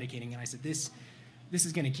Hickenlooper was dedicating, and I said, this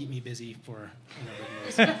is going to keep me busy for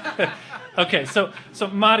a number of years. Okay, so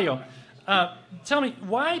Mario, tell me,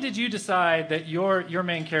 why did you decide that your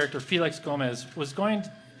main character, Felix Gomez, was going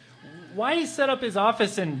to... Why he set up his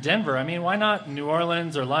office in Denver? I mean, why not New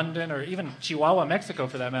Orleans or London or even Chihuahua, Mexico,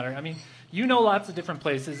 for that matter? I mean, you know lots of different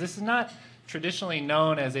places. This is not traditionally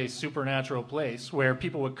known as a supernatural place where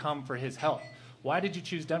people would come for his help. Why did you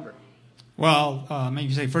choose Denver? Well, let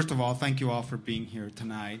me say, first of all, thank you all for being here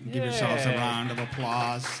tonight. Give yourselves a round of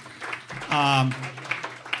applause.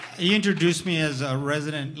 He introduced me as a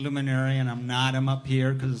resident luminary, and I'm not. I'm up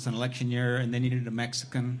here because it's an election year, and they needed a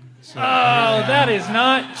Mexican. So, that is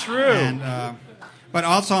not true. And, but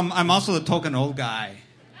also, I'm also the token old guy.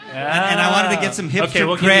 And I wanted to get some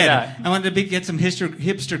hipster cred. I wanted to get some hipster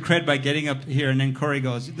cred by getting up here, and then Corey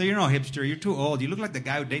goes, "You're no hipster. You're too old. You look like the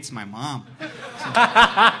guy who dates my mom."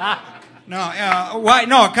 No, why?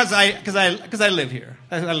 No, because I live here.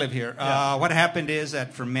 I live here. What happened is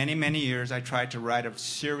that for many, many years I tried to write a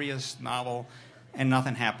serious novel, and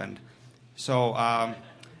nothing happened. So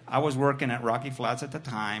I was working at Rocky Flats at the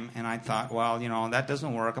time, and I thought, well, that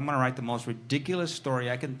doesn't work. I'm going to write the most ridiculous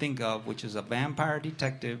story I can think of, which is a vampire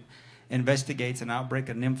detective investigates an outbreak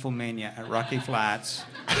of nymphomania at Rocky Flats,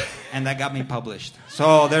 and that got me published.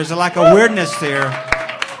 So there's like a weirdness there.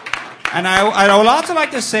 And I would also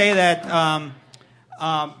like to say that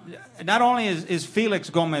not only is Felix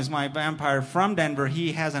Gomez, my vampire, from Denver,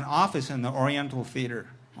 he has an office in the Oriental Theater,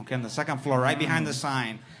 on the second floor, right behind the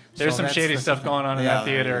sign. There's some shady stuff going on in that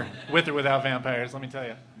theater, with or without vampires, let me tell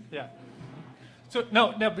you. Yeah. So,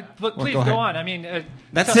 no, but please go on. I mean...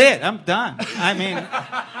 That's it. I'm done. I mean,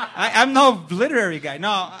 I'm no literary guy.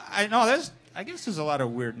 No, I guess there's a lot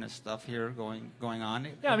of weirdness stuff here going on.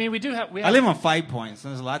 Yeah, I mean, we have I live on 5 Points.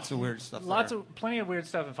 There's lots of weird stuff. Plenty of weird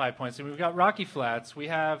stuff in 5 Points. And we've got Rocky Flats. We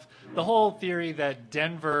have the whole theory that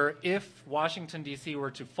Denver, if Washington D.C.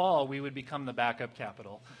 were to fall, we would become the backup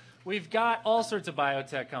capital. We've got all sorts of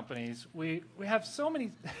biotech companies. We have so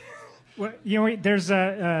many. Well, there's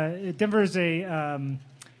Denver's a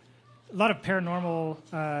lot of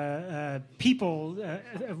paranormal people.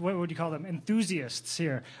 What would you call them? Enthusiasts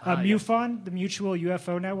here. MUFON, the Mutual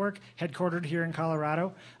UFO Network, headquartered here in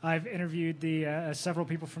Colorado. I've interviewed several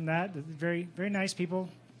people from that. Very, very nice people.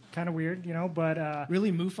 Kind of weird, but...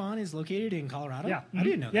 Really, MUFON is located in Colorado? Yeah. I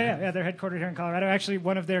didn't know that. Yeah, they're headquartered here in Colorado. Actually,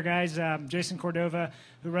 one of their guys, Jason Cordova,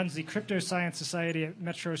 who runs the Crypto Science Society at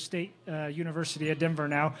Metro State University at Denver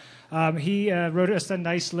now, he wrote us a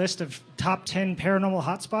nice list of top 10 paranormal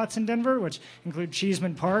hotspots in Denver, which include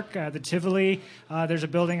Cheeseman Park, the Tivoli. There's a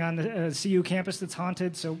building on the CU campus that's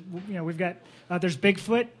haunted. So, we've got... there's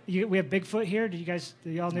Bigfoot. We have Bigfoot here. Do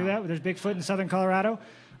you all knew that? There's Bigfoot in southern Colorado.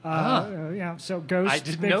 So ghosts, I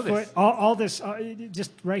didn't know Bigfoot, this. all this,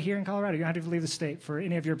 just right here in Colorado. You don't have to leave the state for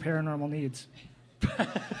any of your paranormal needs.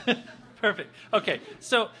 Perfect. Okay,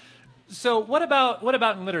 so what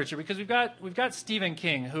about in literature? Because we've got Stephen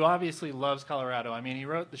King, who obviously loves Colorado. I mean, he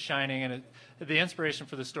wrote The Shining, and the inspiration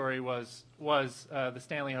for the story was the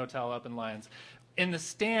Stanley Hotel up in Lyons. in the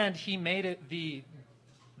Stand, he made it the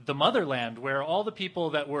motherland where all the people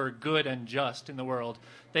that were good and just in the world,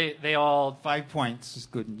 they all 5 points is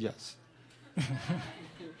good and just.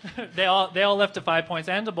 they all left to 5 points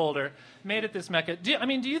and to Boulder, made it this mecca.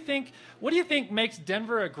 What do you think makes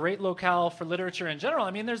Denver a great locale for literature in general?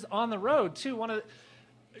 I mean, there's On the Road too.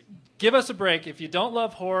 Give us a break. If you don't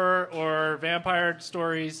love horror or vampire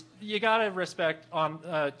stories, you gotta respect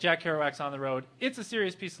Jack Kerouac's On the Road. It's a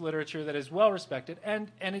serious piece of literature that is well respected, and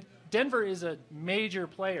Denver is a major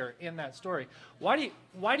player in that story. Why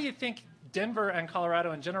do you think Denver and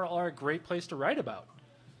Colorado in general are a great place to write about?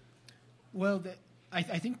 Well, I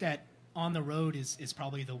think that On the Road is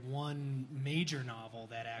probably the one major novel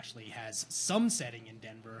that actually has some setting in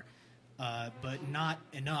Denver, but not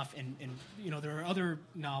enough. And there are other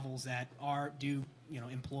novels that do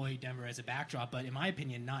employ Denver as a backdrop, but in my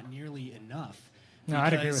opinion, not nearly enough. No,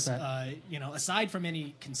 I'd agree with that. Aside from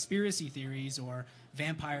any conspiracy theories or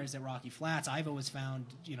vampires at Rocky Flats, I've always found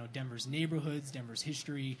Denver's neighborhoods, Denver's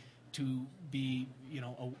history to be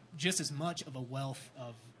just as much of a wealth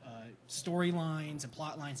of storylines and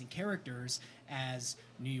plot lines and characters as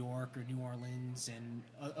New York or New Orleans and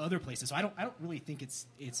other places. So I don't really think it's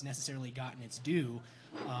necessarily gotten its due.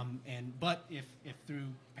 But if through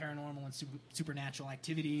paranormal and supernatural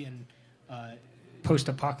activity and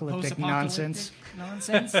post-apocalyptic nonsense,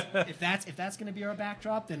 if that's going to be our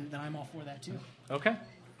backdrop, then I'm all for that too. Okay,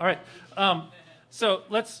 all right. So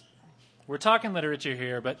we're talking literature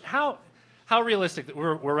here, but how realistic?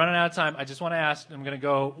 We're running out of time. I just want to ask. I'm going to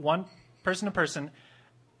go one person to person.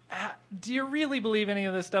 Do you really believe any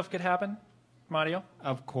of this stuff could happen, Mario?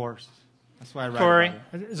 Of course. That's why I write Corey?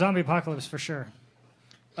 about it. Zombie apocalypse for sure.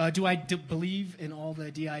 Do I believe in all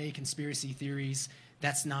the DIA conspiracy theories?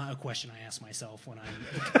 That's not a question I ask myself when I'm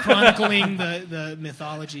chronicling the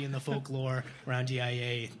mythology and the folklore around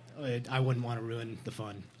DIA. I wouldn't want to ruin the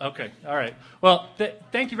fun. Okay, all right. Well,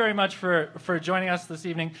 thank you very much for joining us this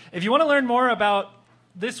evening. If you want to learn more about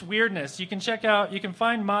this weirdness, you can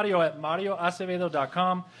find Mario at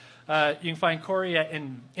marioacevedo.com. You can find Corey at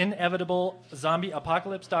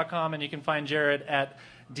inevitablezombieapocalypse.com, and you can find Jared at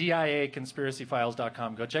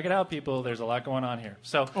DIAconspiracyfiles.com. Go check it out, people. There's a lot going on here.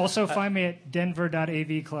 So also find me at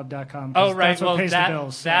denver.avclub.com. Oh, right. That's what pays the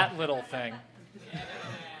bills. So. That little thing.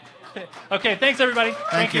 Okay, thanks, everybody.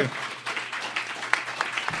 Thank you.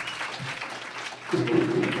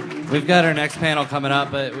 We've got our next panel coming up,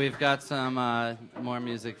 but we've got some more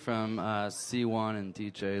music from C1 and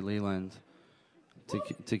DJ Leland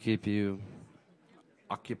to keep you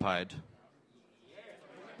occupied.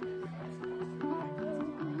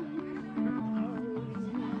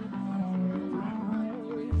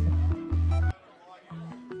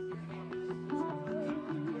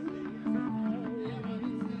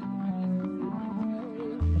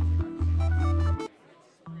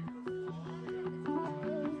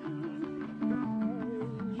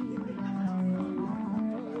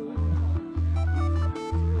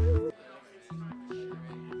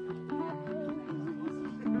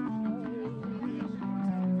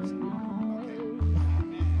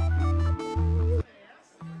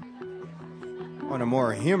 On a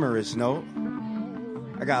more humorous note,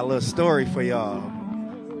 I got a little story for y'all.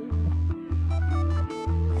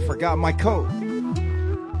 I forgot my coat.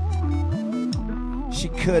 She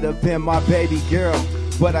could have been my baby girl,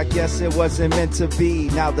 but I guess it wasn't meant to be.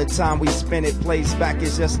 Now the time we spent it plays back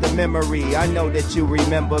is just a memory. I know that you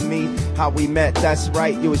remember me, how we met, that's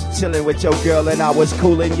right. You was chilling with your girl and I was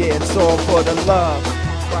coolin', yeah, it's all for the love.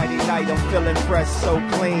 Friday night, I'm feeling fresh, so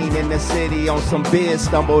clean. In the city on some beer,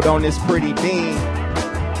 stumbled on this pretty bean.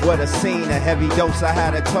 What a scene, a heavy dose. I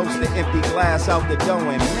had a toast, the empty glass out the door,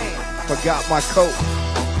 and man, forgot my coat.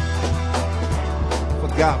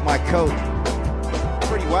 Forgot my coat.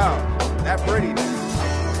 Pretty wild, that pretty.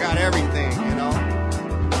 Forgot everything, you know.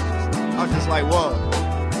 I was just like, whoa.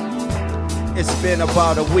 It's been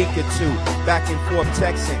about a week or two, back and forth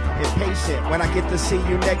texting, impatient when I get to see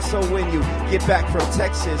you next. So when you get back from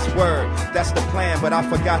Texas, word, that's the plan. But I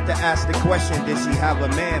forgot to ask the question, did she have a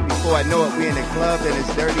man? Before I know it, we in the club and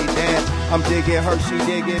it's dirty dance. I'm digging her, she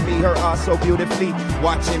digging me, her eyes so beautifully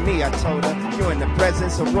watching me. I told her, you in the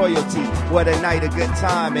presence of royalty. What a night, a good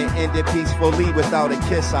time, and ended peacefully without a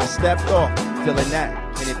kiss. I stepped off, feeling that.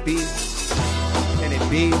 Can it be? Can it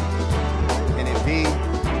be? Can it be?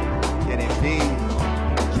 Can it be?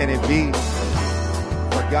 Can it be?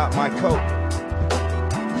 Forgot my coat.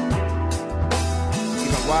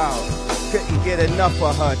 Even wild. Couldn't get enough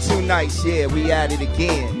of her. 2 nights, yeah, we at it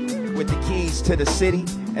again. With the keys to the city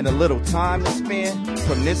and a little time to spend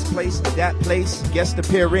from this place to that place. Guest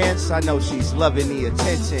appearance, I know she's loving the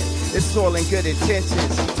attention. It's all in good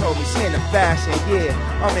intentions. She told me she into fashion, yeah.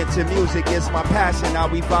 I'm into music, it's my passion. Now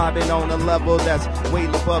we vibing on a level that's way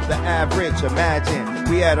above the average. Imagine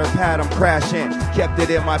we had her pad, I'm crashing. Kept it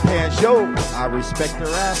in my pants, yo. I respect her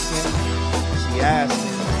asking. She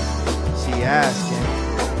asking. She asking.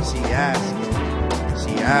 She asking.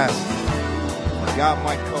 She asking. Got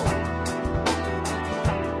my coat.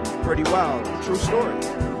 Pretty wild. True story.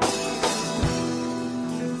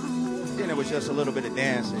 Then it was just a little bit of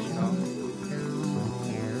dancing, you know.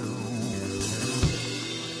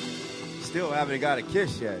 Still haven't got a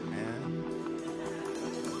kiss yet, man.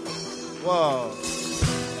 Whoa.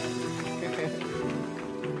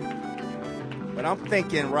 But I'm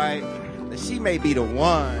thinking, right, that she may be the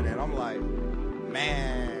one. And I'm like,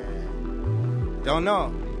 man, don't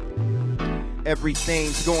know.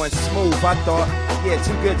 Everything's going smooth. I thought, yeah,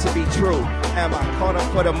 too good to be true. Am I caught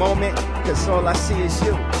up for the moment? Cause all I see is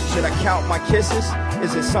you. Should I count my kisses?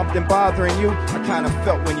 Is it something bothering you? I kind of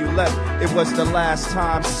felt when you left it was the last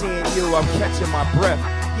time seeing you. I'm catching my breath.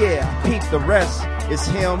 Yeah, I peep the rest. It's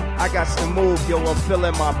him. I got to move. Yo, I'm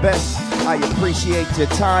feeling my best. I appreciate your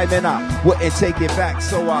time and I wouldn't take it back.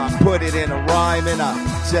 So I put it in a rhyme and I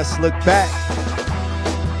just look back.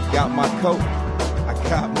 Got my coat. I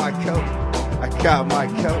got my coat. I got my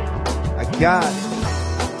coat. I got it.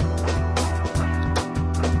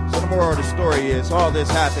 So the moral of the story is all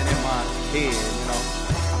this happened in my head, you know.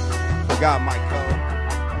 Forgot my coat.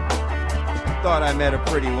 Thought I met a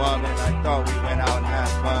pretty woman. I thought we went out and had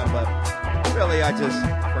fun, but really I just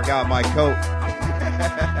forgot my coat.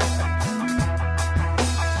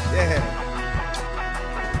 Yeah.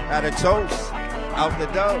 Had a toast. Out the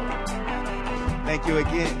door. Thank you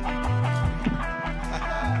again.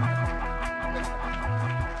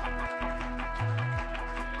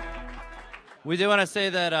 We do want to say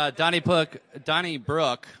that Donnie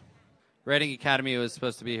Brooke, Writing Academy, was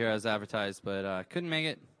supposed to be here as advertised, but couldn't make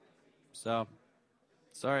it. So,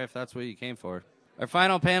 sorry if that's what you came for. Our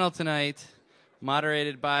final panel tonight,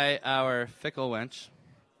 moderated by our fickle wench,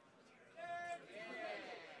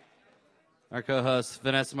 our co-host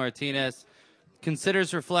Vanessa Martinez,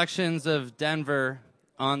 considers reflections of Denver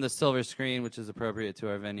on the silver screen, which is appropriate to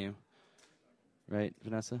our venue. Right,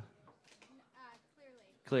 Vanessa?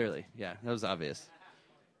 Clearly, yeah, that was obvious.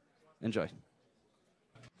 Enjoy.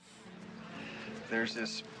 There's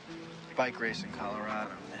this bike race in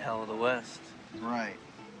Colorado. The hell of the West. Right.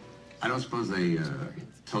 I don't suppose they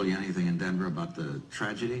told you anything in Denver about the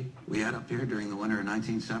tragedy we had up here during the winter of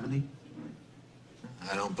 1970?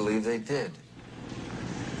 I don't believe they did.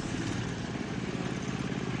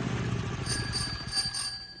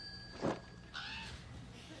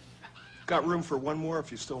 Got room for one more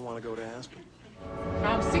if you still want to go to Aspen.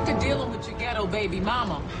 I'm sick of dealing with your ghetto baby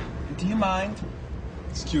mama. Do you mind?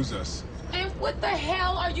 Excuse us. And what the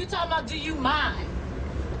hell are you talking about, do you mind?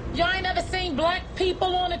 Y'all ain't never seen black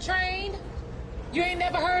people on a train? You ain't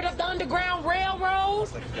never heard of the Underground Railroad?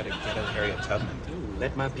 It's like you gotta get out Harriet Tubman.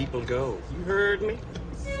 Let my people go. You heard me?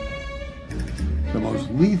 The most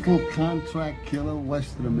lethal contract killer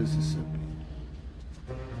west of the Mississippi.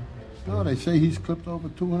 No, they say he's clipped over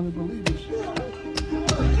 200 believers.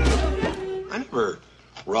 I never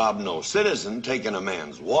robbed no citizen taking a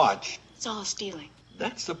man's watch. It's all stealing.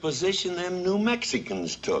 That's the position them New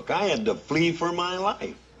Mexicans took. I had to flee for my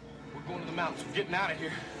life. We're going to the mountains. We're getting out of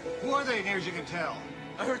here. Who are they, near as you can tell?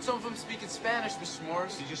 I heard some of them speaking Spanish, Mr.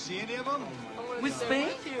 Morris. Did you see any of them? With Spain?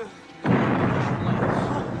 Who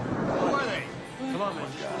are they? Come on, man.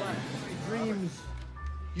 Dreams.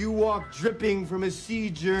 You walk dripping from a sea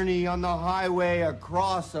journey on the highway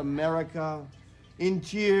across America, in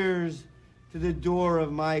tears to the door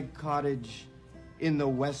of my cottage in the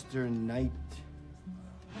western night.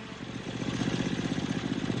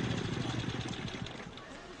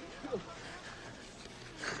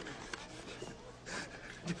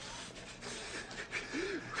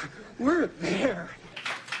 We're there.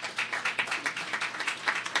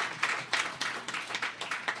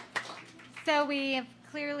 So we have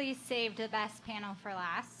clearly saved the best panel for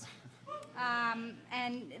last.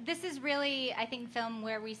 And this is really, I think, film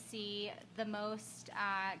where we see the most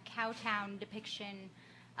cowtown depiction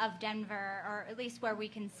of Denver, or at least where we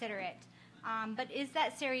consider it. But is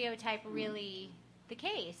that stereotype really the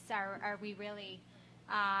case? Are we really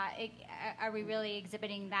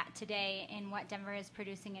exhibiting that today in what Denver is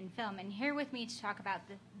producing in film? And here with me to talk about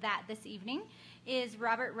that this evening is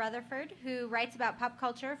Robert Rutherford, who writes about pop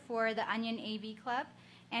culture for the Onion AV Club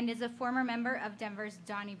and is a former member of Denver's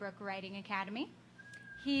Donnybrook Writing Academy.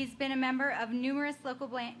 He's been a member of numerous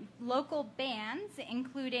local bands,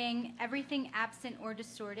 including Everything Absent or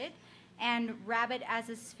Distorted and Rabbit as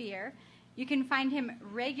a Sphere. You can find him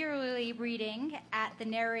regularly reading at the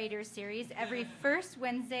Narrator Series every first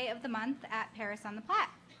Wednesday of the month at Paris on the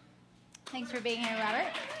Platte. Thanks for being here,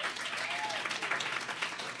 Robert.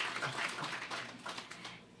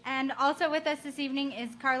 And also with us this evening is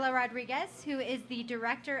Carla Rodriguez, who is the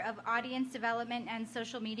Director of Audience Development and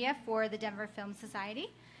Social Media for the Denver Film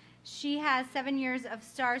Society. She has 7 years of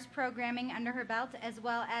STARS programming under her belt, as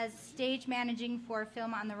well as stage managing for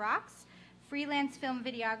Film on the Rocks, freelance film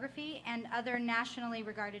videography, and other nationally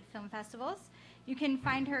regarded film festivals. You can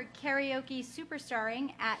find her karaoke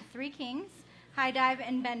superstarring at Three Kings, High Dive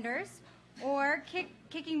and Benders, or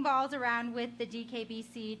kicking balls around with the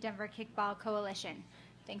DKBC Denver Kickball Coalition.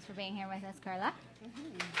 Thanks for being here with us, Carla.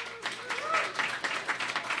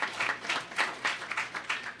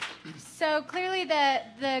 So clearly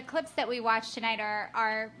the clips that we watched tonight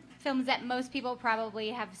are films that most people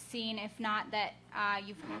probably have seen, if not that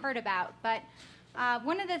you've heard about. But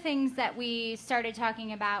one of the things that we started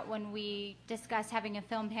talking about when we discussed having a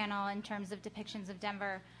film panel in terms of depictions of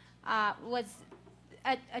Denver was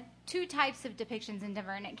two types of depictions in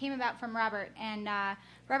Denver, and it came about from Robert. And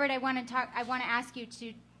Robert, I want to ask you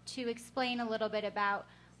to explain a little bit about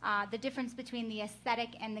the difference between the aesthetic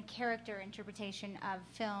and the character interpretation of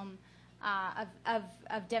film,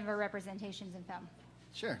 of Denver representations in film.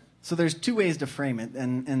 Sure. So there's two ways to frame it,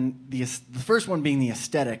 and the first one being the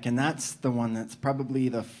aesthetic, and that's the one that's probably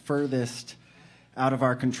the furthest out of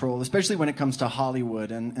our control, especially when it comes to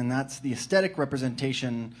Hollywood, and that's the aesthetic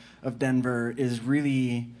representation of Denver is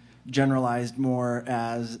really generalized more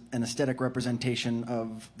as an aesthetic representation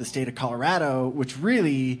of the state of Colorado, which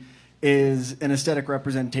really is an aesthetic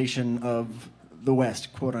representation of the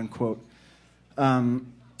West, quote unquote.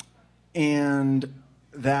 And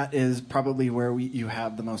that is probably where you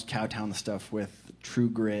have the most Cowtown stuff with True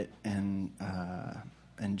Grit and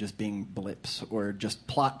just being blips or just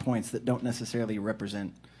plot points that don't necessarily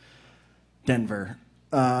represent Denver.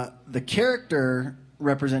 The character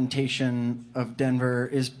representation of Denver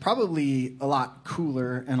is probably a lot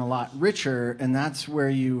cooler and a lot richer, and that's where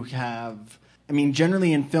you have, I mean,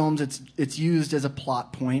 generally in films it's used as a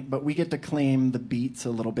plot point, but we get to claim the beats a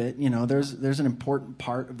little bit. You know, there's an important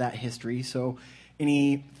part of that history, so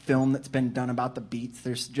any film that's been done about the beats,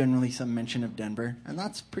 there's generally some mention of Denver, and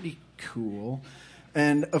that's pretty cool.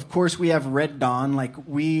 And of course we have Red Dawn, like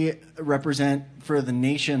we represent for the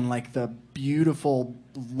nation like the beautiful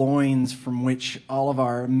loins from which all of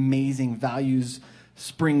our amazing values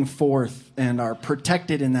spring forth and are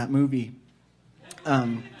protected in that movie.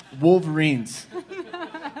 Wolverines.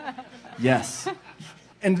 Yes.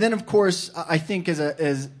 And then of course I think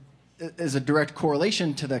as a direct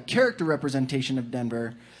correlation to the character representation of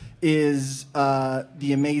Denver is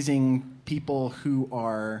the amazing people who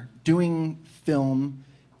are doing film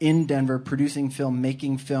in Denver, producing film,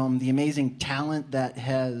 making film, the amazing talent that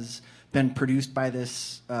has been produced by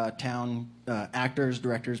this town, actors,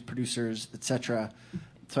 directors, producers, etc.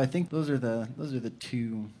 So I think those are the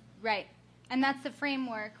two. Right. And that's the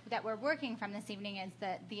framework that we're working from this evening, is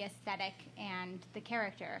the aesthetic and the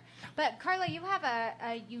character. But Carla, you have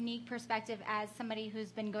a unique perspective as somebody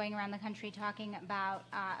who's been going around the country talking about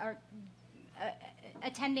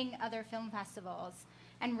attending other film festivals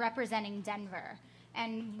and representing Denver.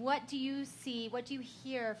 And what do you see, what do you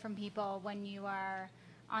hear from people when you are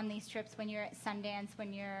on these trips, when you're at Sundance,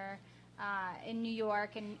 when you're in New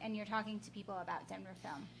York, and you're talking to people about Denver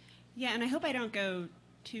film? Yeah, and I hope I don't go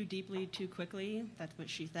too deeply, too quickly, that's what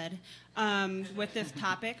she said, with this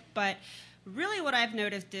topic. But really what I've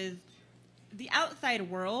noticed is the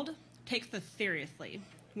outside world takes us seriously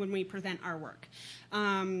when we present our work.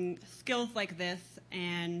 Skills like this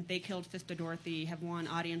and They Killed Sister Dorothy have won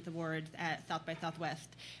audience awards at South by Southwest.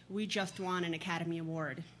 We just won an Academy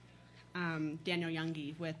Award. Daniel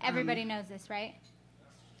Youngie with... Everybody knows this, right?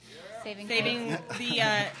 Saving the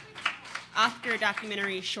Oscar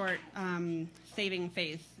documentary short Saving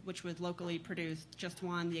Faith, which was locally produced, just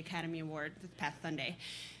won the Academy Award this past Sunday.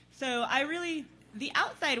 So the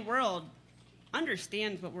outside world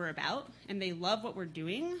understands what we're about, and they love what we're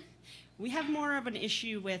doing. We have more of an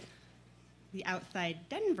issue with the outside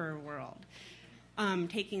Denver world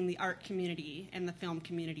taking the art community and the film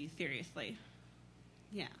community seriously.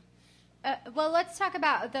 Yeah. Well, let's talk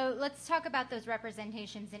about those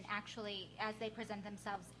representations and actually as they present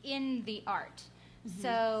themselves in the art.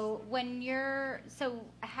 Mm-hmm. So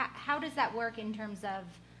how does that work in terms of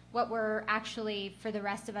what we're actually, for the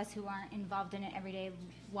rest of us who aren't involved in it every day,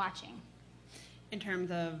 watching? In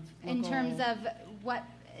terms of In terms of what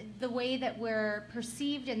the way that we're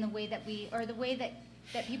perceived and the way that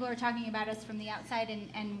that people are talking about us from the outside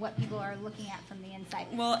and what people are looking at from the inside.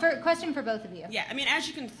 Well, question for both of you. Yeah, I mean, as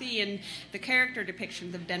you can see in the character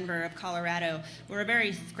depictions of Denver, of Colorado, we're a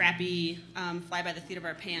very scrappy, fly by the seat of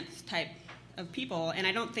our pants type of people, and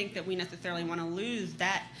I don't think that we necessarily want to lose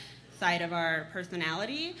that side of our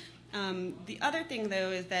personality. The other thing, though,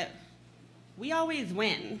 is that we always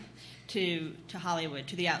win to Hollywood,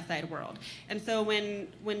 to the outside world. And so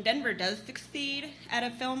when Denver does succeed at a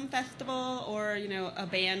film festival, or a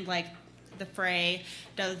band like The Fray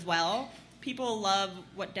does well, people love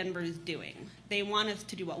what Denver's doing. They want us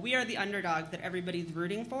to do well. We are the underdogs that everybody's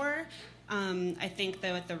rooting for. I think,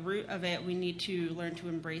 though, at the root of it, we need to learn to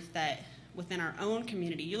embrace that within our own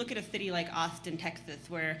community. You look at a city like Austin, Texas,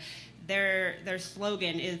 where their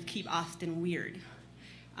slogan is "Keep Austin Weird."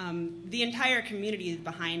 The entire community is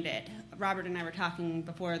behind it. Robert and I were talking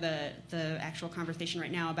before the actual conversation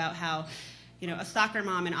right now about how, a soccer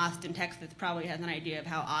mom in Austin, Texas probably has an idea of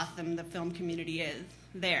how awesome the film community is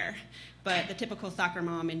there. But the typical soccer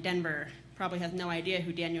mom in Denver probably has no idea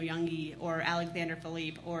who Daniel Youngie or Alexander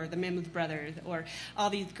Philippe or the Mims brothers or all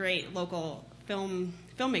these great local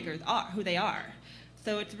filmmakers are, who they are.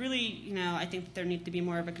 So it's really, I think that there needs to be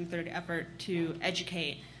more of a concerted effort to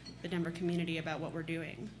educate the Denver community about what we're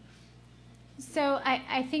doing. So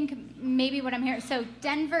I think maybe what I'm hearing, so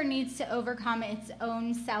Denver needs to overcome its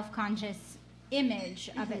own self-conscious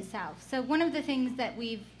image of itself. So one of the things that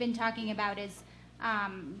we've been talking about is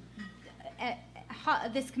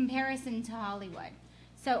this comparison to Hollywood.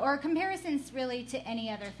 Or comparisons really to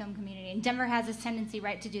any other film community. And Denver has this tendency,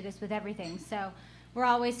 right, to do this with everything. So we're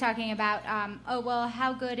always talking about,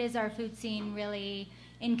 how good is our food scene really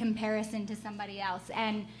in comparison to somebody else?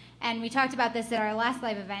 And we talked about this at our last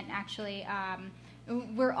live event, actually.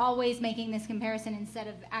 We're always making this comparison instead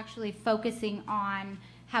of actually focusing on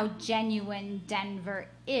how genuine Denver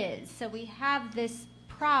is. So we have this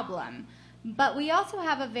problem, but we also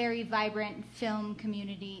have a very vibrant film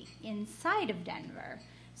community inside of Denver.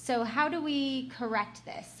 So how do we correct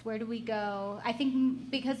this? Where do we go? I think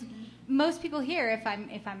because most people here, if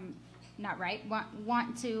I'm not right,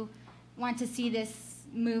 want to see this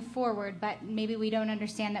move forward, but maybe we don't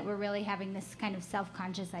understand that we're really having this kind of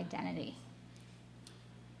self-conscious identity.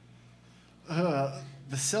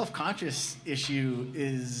 The self-conscious issue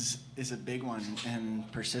is a big one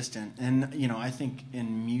and persistent. And I think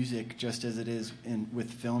in music, just as it is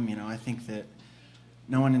with film, I think that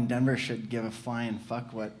no one in Denver should give a flying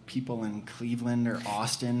fuck what people in Cleveland or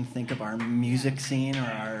Austin think of our music scene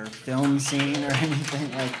or our film scene or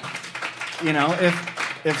anything.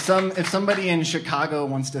 If somebody in Chicago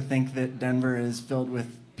wants to think that Denver is filled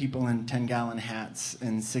with people in 10-gallon hats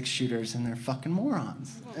and 6-shooters, and they're fucking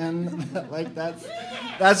morons, and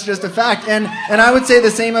that's just a fact. And I would say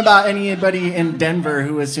the same about anybody in Denver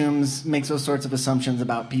who makes those sorts of assumptions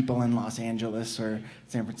about people in Los Angeles or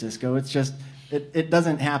San Francisco. It's just it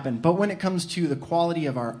doesn't happen. But when it comes to the quality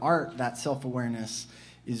of our art, that self-awareness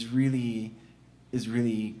is really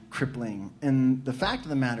crippling. And the fact of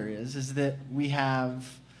the matter is that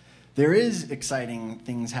there is exciting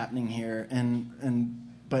things happening here,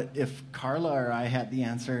 but if Carla or I had the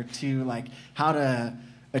answer to how to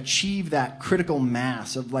achieve that critical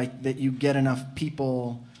mass of that you get enough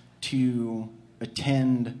people to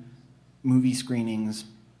attend movie screenings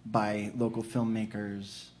by local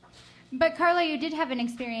filmmakers. But Carla, you did have an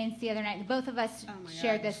experience the other night. Both of us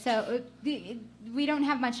shared this. So we don't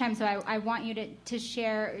have much time, so I want you to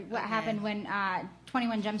share what happened when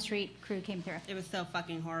 21 Jump Street crew came through. It was so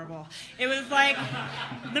fucking horrible. It was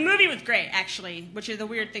the movie was great, actually, which is a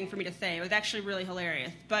weird thing for me to say. It was actually really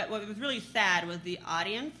hilarious. But what was really sad was the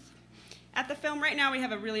audience at the film. Right now we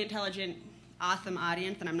have a really intelligent, awesome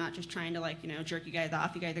audience, and I'm not just trying to jerk you guys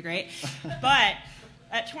off. You guys are great. But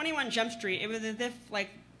at 21 Jump Street, it was as if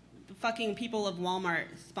fucking people of Walmart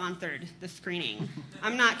sponsored the screening.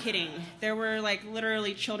 I'm not kidding. There were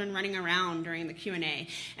literally children running around during the Q&A.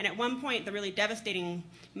 And at one point, the really devastating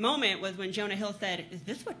moment was when Jonah Hill said, "Is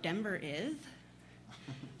this what Denver is?"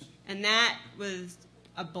 And that was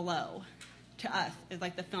a blow to us as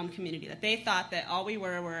the film community, that they thought that all we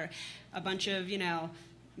were a bunch of,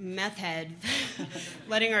 meth heads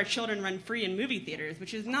letting our children run free in movie theaters,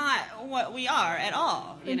 which is not what we are at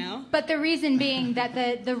all, But the reason being that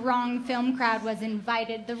the wrong film crowd was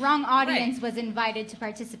invited, the wrong audience was invited to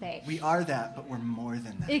participate. We are that, but we're more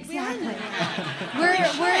than that. Exactly.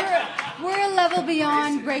 we're a level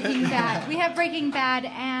beyond Breaking Bad. We have Breaking Bad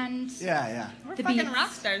and we're fucking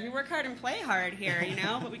rock stars. We work hard and play hard here,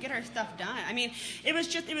 but we get our stuff done. I mean, it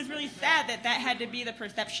was really sad that had to be the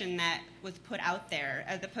perception that was put out there,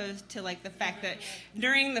 as opposed to like the fact that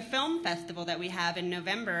during the film festival that we have in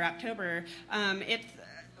November, October,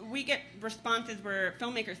 we get responses where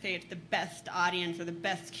filmmakers say it's the best audience or the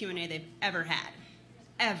best Q&A they've ever had,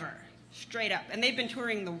 ever. Straight up, and they've been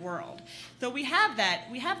touring the world. So we have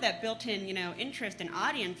that built-in, interest and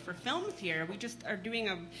audience for films here. We just are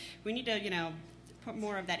we need to, put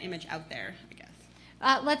more of that image out there, I guess.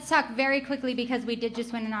 Let's talk very quickly, because we did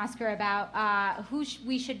just win an Oscar, about who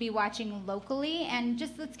we should be watching locally, and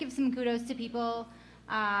just let's give some kudos to people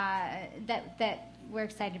that we're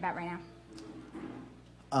excited about right now.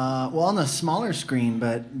 Well, on the smaller screen,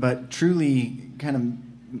 but truly kind of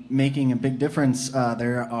making a big difference,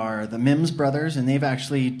 there are the Mims brothers, and they've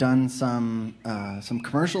actually done some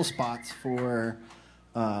commercial spots for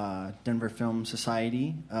Denver Film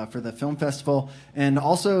Society for the film festival, and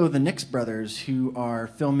also the Nix brothers, who are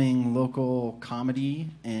filming local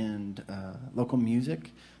comedy and local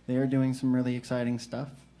music. They are doing some really exciting stuff.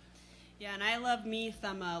 Yeah, and I love me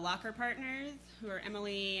some Locker partners, who are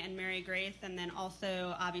Emily and Mary Grace, and then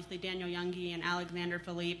also, obviously, Daniel Youngie and Alexander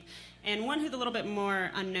Philippe. And one who's a little bit more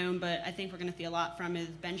unknown, but I think we're going to see a lot from, is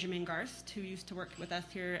Benjamin Garst, who used to work with us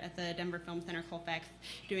here at the Denver Film Center, Colfax,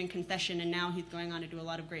 doing concession, and now he's going on to do a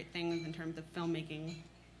lot of great things in terms of filmmaking.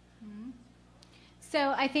 Mm-hmm.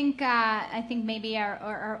 So I think maybe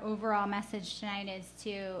our overall message tonight is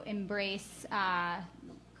to embrace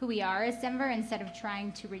who we are as Denver instead of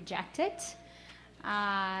trying to reject it,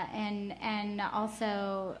 and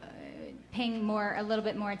also paying a little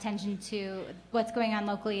bit more attention to what's going on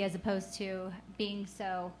locally, as opposed to being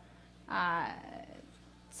so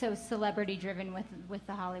celebrity driven with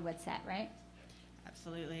the Hollywood set, right?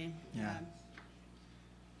 Absolutely. Yeah.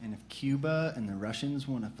 And if Cuba and the Russians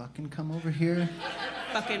want to fucking come over here,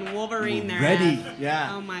 fucking Wolverine, we're their ready. ass.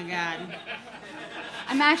 Yeah. Oh my God.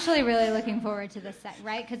 I'm actually really looking forward to this set,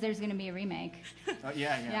 right? Because there's going to be a remake.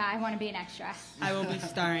 Yeah. Yeah, I want to be an extra. I will be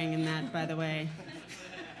starring in that, by the way.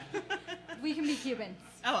 We can be Cubans.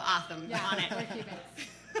 Oh, awesome. Yeah, On it. we're Cubans.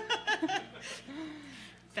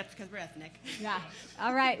 That's because we're ethnic. Yeah.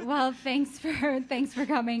 All right. Well, thanks for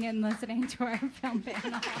coming and listening to our film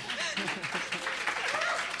panel.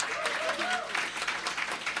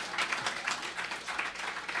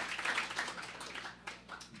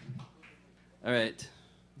 All right.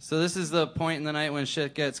 So this is the point in the night when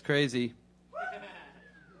shit gets crazy.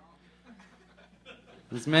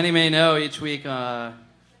 As many may know, each week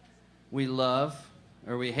we love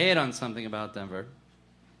or we hate on something about Denver.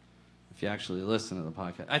 If you actually listen to the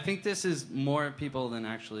podcast. I think this is more people than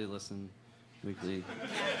actually listen weekly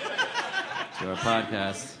to our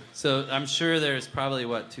podcast. So I'm sure there's probably,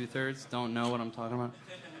 2/3 don't know what I'm talking about?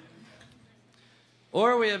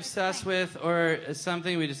 Or we obsess with, or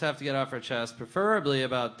something we just have to get off our chest, preferably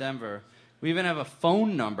about Denver. We even have a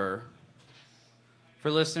phone number for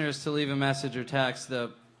listeners to leave a message or text.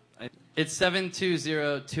 It's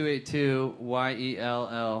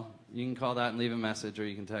 720-282-YELL. You can call that and leave a message, or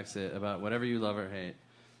you can text it about whatever you love or hate.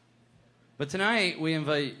 But tonight, we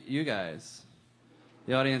invite you guys,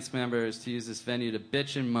 the audience members, to use this venue to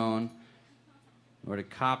bitch and moan, or to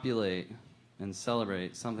copulate and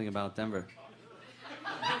celebrate something about Denver.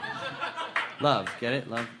 Love, get it?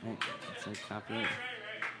 Love? Hey, it's like copyright.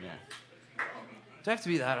 Yeah. Do I have to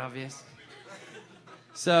be that obvious?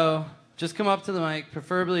 So, just come up to the mic,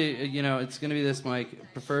 preferably, it's going to be this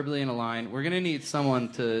mic, preferably in a line. We're going to need someone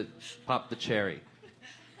to pop the cherry.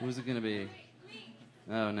 Who's it going to be?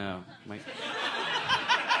 Oh, no.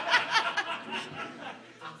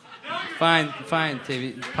 Fine,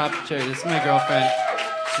 Tavy. Pop the cherry. This is my girlfriend.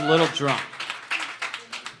 She's a little drunk.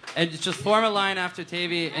 And just form a line after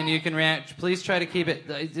Tavy, and you can react. Please try to keep it.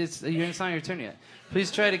 It's not your turn yet.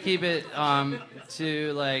 Please try to keep it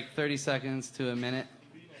to like 30 seconds to a minute,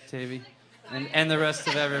 Tavy, and the rest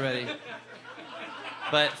of everybody.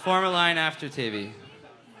 But form a line after Tavy.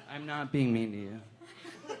 I'm not being mean to you.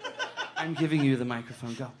 I'm giving you the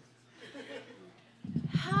microphone. Go.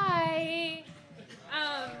 Hi.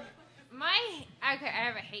 Okay, I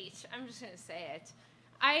have a hate. I'm just gonna say it.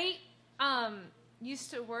 I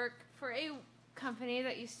used to work for a company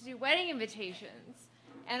that used to do wedding invitations.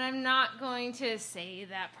 And I'm not going to say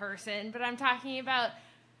that person, but I'm talking about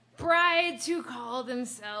brides who call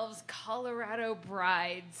themselves Colorado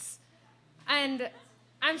brides. And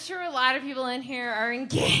I'm sure a lot of people in here are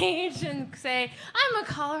engaged and say, I'm a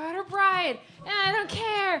Colorado bride, and I don't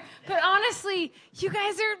care. But honestly, you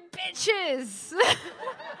guys are bitches.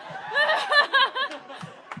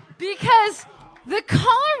 Because the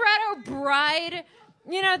Colorado bride,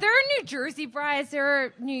 there are New Jersey brides, there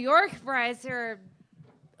are New York brides, there are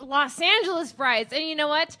Los Angeles brides, and you know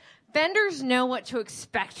what? vendors know what to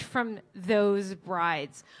expect from those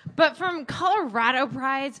brides. But from Colorado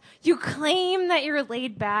brides, you claim that you're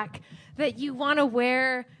laid back, that you want to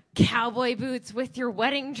wear cowboy boots with your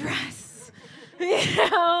wedding dress.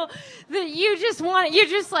 That you're just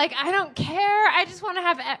like, I don't care. I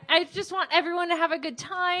just want everyone to have a good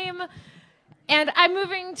time. And I'm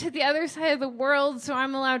moving to the other side of the world, so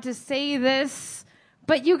I'm allowed to say this.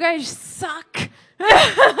 But you guys suck.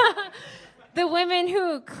 The women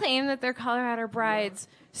who claim that they're Colorado brides.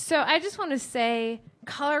 So I just want to say,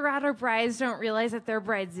 Colorado brides don't realize that they're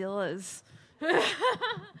bridezillas.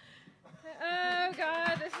 Oh,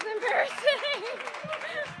 God, this is embarrassing.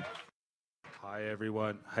 Hi,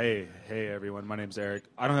 everyone. Hey, everyone. My name's Eric.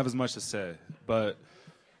 I don't have as much to say, but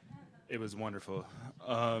it was wonderful.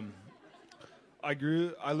 I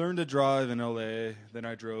learned to drive in LA, then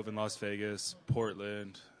I drove in Las Vegas,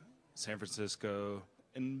 Portland, San Francisco,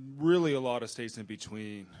 and really a lot of states in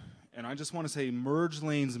between. And I just want to say merge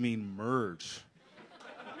lanes mean merge.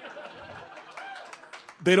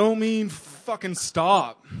 They don't mean fucking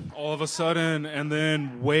stop all of a sudden and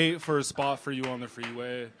then wait for a spot for you on the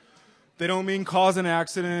freeway. They don't mean cause an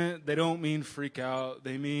accident. They don't mean freak out.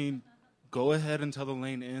 They mean go ahead until the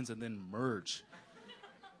lane ends and then merge.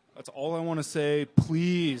 That's all I want to say.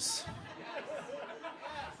 Please.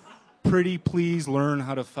 Pretty please learn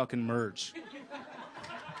how to fucking merge.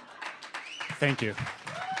 Thank you.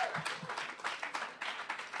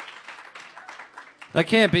 That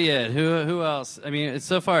can't be it. Who else? I mean,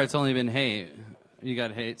 so far it's only been hate. You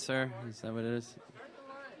got hate, sir? Is that what it is?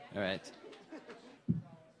 All right.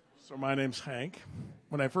 So my name's Hank.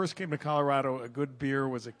 When I first came to Colorado, a good beer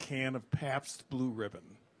was a can of Pabst Blue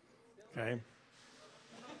Ribbon. Okay?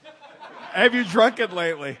 Have you drunk it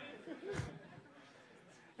lately?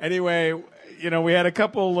 Anyway, we had a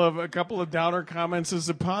couple of downer comments. As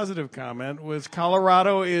a positive comment was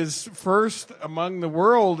Colorado is first among the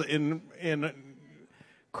world in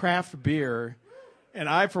craft beer, and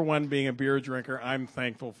I, for one, being a beer drinker, I'm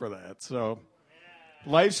thankful for that. So,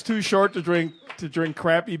 life's too short to drink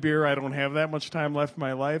crappy beer. I don't have that much time left in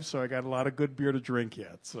my life, so I got a lot of good beer to drink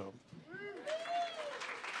yet. So.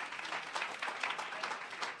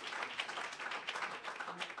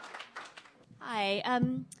 Hi.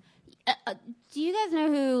 Do you guys know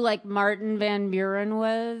who Martin Van Buren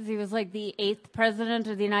was? He was the 8th president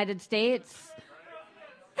of the United States.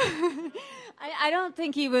 I don't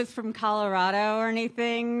think he was from Colorado or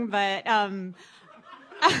anything, but no,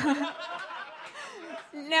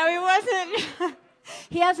 he wasn't.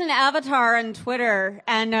 He has an avatar on Twitter,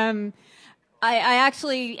 and I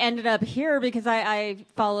actually ended up here because I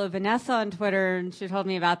follow Vanessa on Twitter, and she told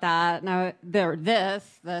me about that. Now,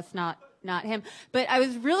 that's not him. But I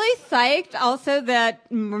was really psyched also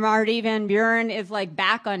that Marty Van Buren is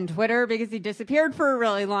back on Twitter because he disappeared for a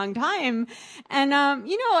really long time. And,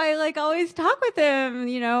 I always talk with him,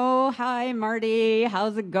 hi Marty,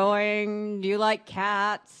 how's it going? Do you like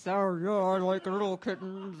cats? Oh, yeah, I like little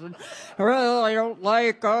kittens. And I don't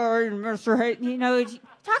like Mr. Hate. He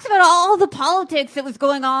talks about all the politics that was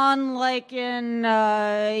going on in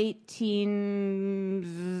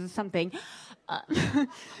 18 something.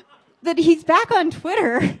 That he's back on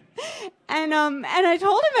Twitter, and I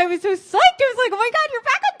told him I was so psyched. I was like, "Oh my God, you're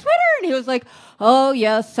back on Twitter!" And he was like, "Oh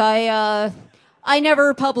yes, I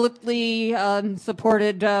never publicly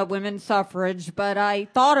supported women's suffrage, but I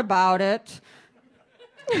thought about it."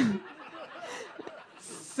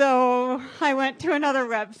 So I went to another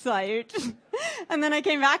website, and then I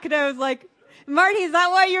came back and I was like, "Marty, is that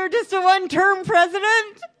why you're just a one-term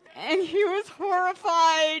president?" And he was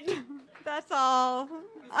horrified. That's all.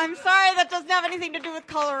 I'm sorry, that doesn't have anything to do with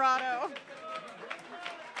Colorado.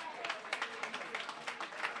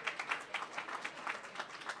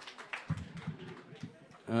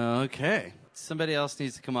 Okay. Somebody else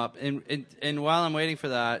needs to come up. And while I'm waiting for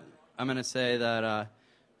that, I'm going to say that,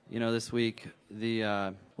 this week,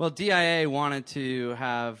 DIA wanted to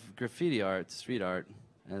have graffiti art, street art,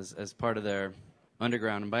 as part of their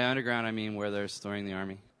underground. And by underground, I mean where they're storing the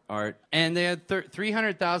army. Art, and they had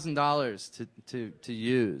 $300,000 to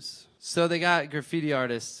use. So they got graffiti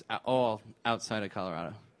artists all outside of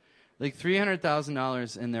Colorado,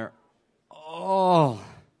 $300,000, and they're all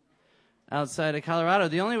outside of Colorado.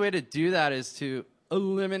 The only way to do that is to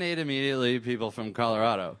eliminate immediately people from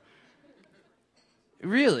Colorado.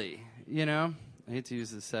 Really, I hate to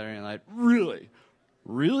use this Saturday Night Live.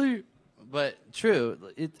 Really, but true.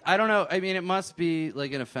 I don't know. I mean, it must be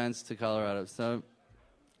an offense to Colorado. So.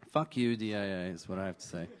 Fuck you, DIA, is what I have to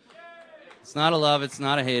say. It's not a love, it's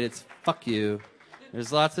not a hate, it's fuck you.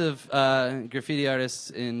 There's lots of graffiti artists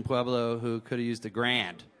in Pueblo who could have used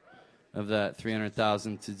 $1,000. of that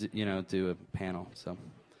 300,000 to do a panel. So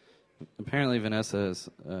apparently Vanessa is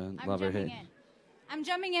love or hate. I'm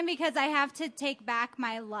jumping in because I have to take back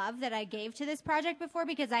my love that I gave to this project before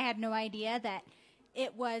because I had no idea that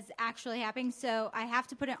it was actually happening. So I have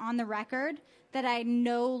to put it on the record that I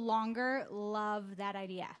no longer love that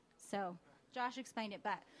idea. So Josh explained it,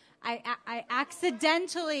 but I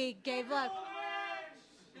accidentally gave love.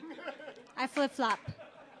 I flip-flop.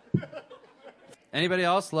 Anybody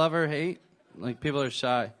else love or hate? Like, people are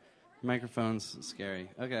shy. Microphone's scary.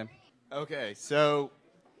 Okay, so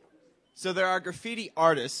there are graffiti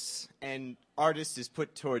artists, and artist is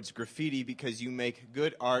put towards graffiti because you make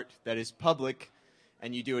good art that is public,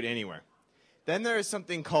 and you do it anywhere. Then there is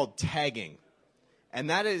something called tagging, and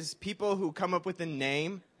that is people who come up with a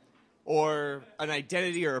name or an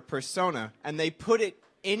identity or a persona, and they put it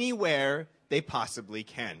anywhere they possibly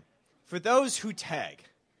can. For those who tag,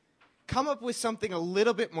 come up with something a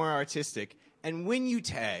little bit more artistic, and when you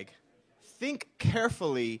tag, think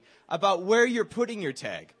carefully about where you're putting your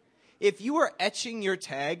tag. If you are etching your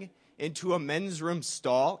tag into a men's room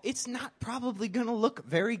stall, it's not probably going to look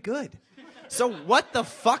very good. So what the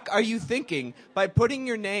fuck are you thinking by putting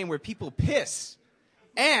your name where people piss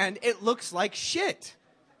and it looks like shit?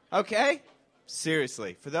 Okay?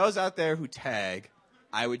 Seriously, for those out there who tag,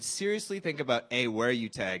 I would seriously think about A, where you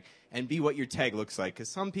tag, and B, what your tag looks like, because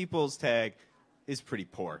some people's tag is pretty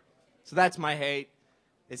poor. So that's my hate.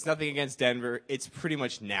 It's nothing against Denver. It's pretty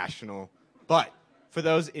much national. But for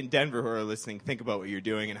those in Denver who are listening, think about what you're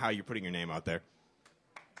doing and how you're putting your name out there.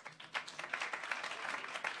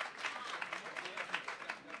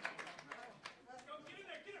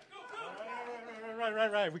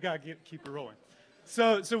 Right. We got to keep it rolling.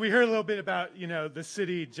 So we heard a little bit about, the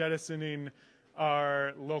city jettisoning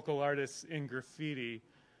our local artists in graffiti.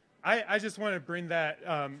 I just want to bring that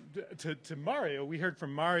to Mario. We heard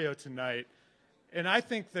from Mario tonight, and I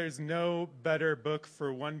think there's no better book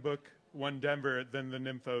for One Denver than The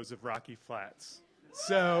Nymphos of Rocky Flats.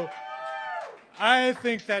 So I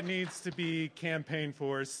think that needs to be campaigned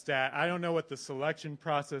for stat. I don't know what the selection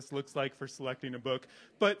process looks like for selecting a book,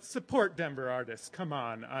 but support Denver artists. Come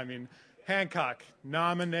on. I mean, Hancock,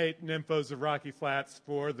 nominate Nymphos of Rocky Flats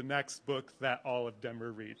for the next book that all of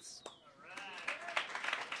Denver reads.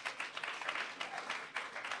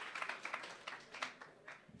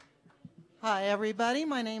 Hi, everybody.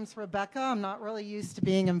 My name's Rebecca. I'm not really used to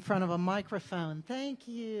being in front of a microphone. Thank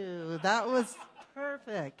you. That was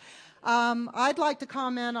perfect. I'd like to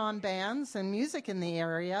comment on bands and music in the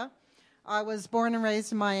area. I was born and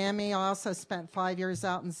raised in Miami. I also spent 5 years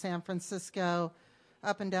out in San Francisco,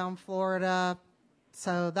 up and down Florida.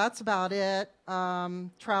 So that's about it.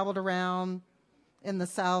 Traveled around in the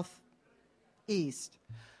southeast.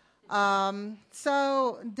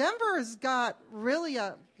 So Denver's got really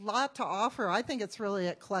a lot to offer. I think it's really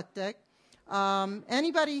eclectic.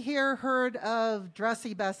 Anybody here heard of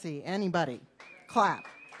Dressy Bessie? Anybody? Clap.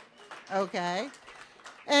 Okay.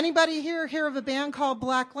 Anybody here hear of a band called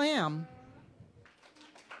Black Lamb?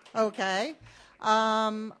 Okay.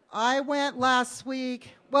 I went last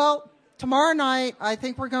week. Well, tomorrow night, I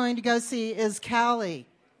think we're going to go see Is Cali.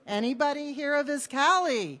 Anybody hear of Is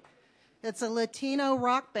Cali? It's a Latino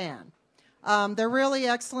rock band. They're really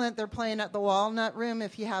excellent. They're playing at the Walnut Room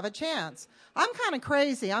if you have a chance. I'm kind of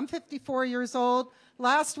crazy. I'm 54 years old.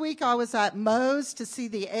 Last week, I was at Moe's to see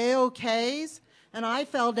the AOKs, and I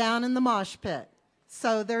fell down in the mosh pit.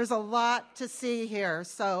 So there's a lot to see here.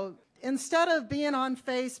 So instead of being on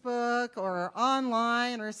Facebook or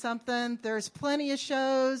online or something, there's plenty of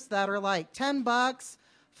shows that are like $10,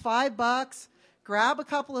 $5. Grab a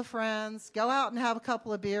couple of friends, go out and have a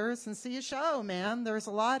couple of beers and see a show, man. There's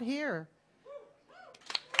a lot here.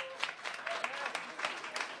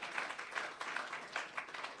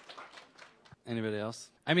 Anybody else?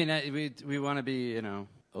 I mean, we want to be,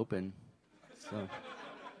 open. So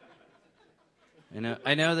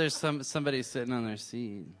I know there's somebody sitting on their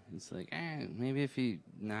seat. It's like, maybe if he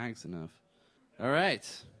nags enough. All right.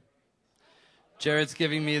 Jared's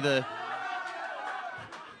giving me the...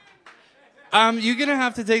 you're going to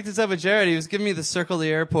have to take this up with Jared. He was giving me the Circle the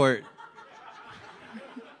Airport.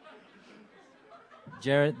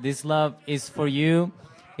 Jared, this love is for you.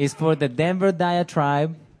 It's for the Denver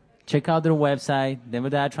Diatribe. Check out their website,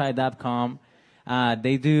 denverdiatribe.com.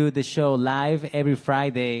 They do the show live every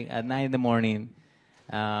Friday at 9 in the morning.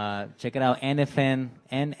 Check it out,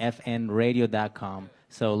 nfnradio.com.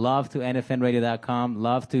 So love to nfnradio.com.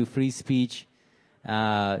 Love to free speech.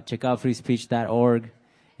 Check out freespeech.org.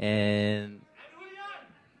 And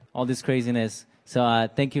all this craziness. So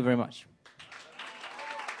thank you very much.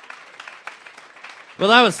 Well,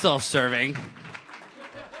 that was self-serving.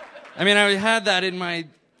 I mean, I had that in my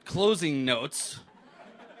closing notes.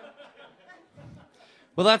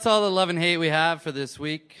 Well, that's all the love and hate we have for this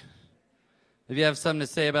week. If you have something to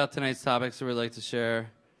say about tonight's topics or would like to share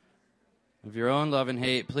of your own love and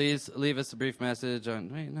hate, please leave us a brief message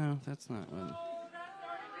on... Wait, no, that's not one.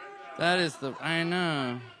 That is the... I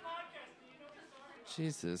know.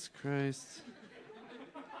 Jesus Christ.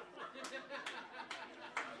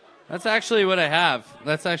 That's actually what I have.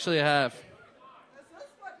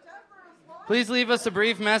 Please leave us a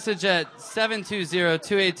brief message at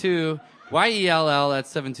 720-282-YELL.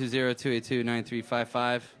 That's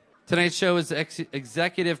 720-282-9355. Tonight's show is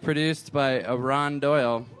executive produced by Ron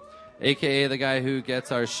Doyle, a.k.a. the guy who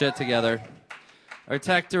gets our shit together. Our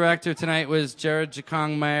tech director tonight was Jared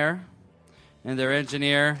Jacong-Meyer, and their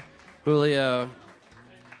engineer, Julio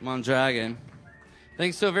Mondragon.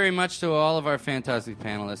 Thanks so very much to all of our fantastic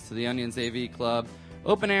panelists, to the Onions AV Club,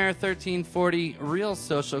 Open Air 1340, Real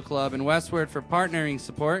Social Club, and Westward for partnering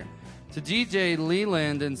support, to DJ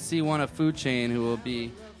Leland and C1 of Food Chain, who will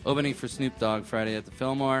be opening for Snoop Dogg Friday at the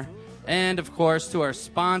Fillmore, and, of course, to our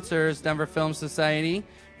sponsors, Denver Film Society,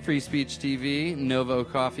 Free Speech TV, Novo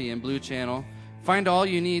Coffee, and Blue Channel. Find all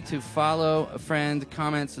you need to follow, friend,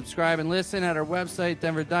 comment, subscribe, and listen at our website,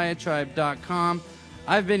 denverdiatribe.com.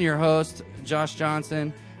 I've been your host, Josh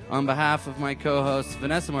Johnson. On behalf of my co-hosts,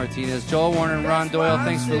 Vanessa Martinez, Joel Warner, and Ron Doyle,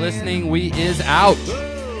 thanks for listening. We is out.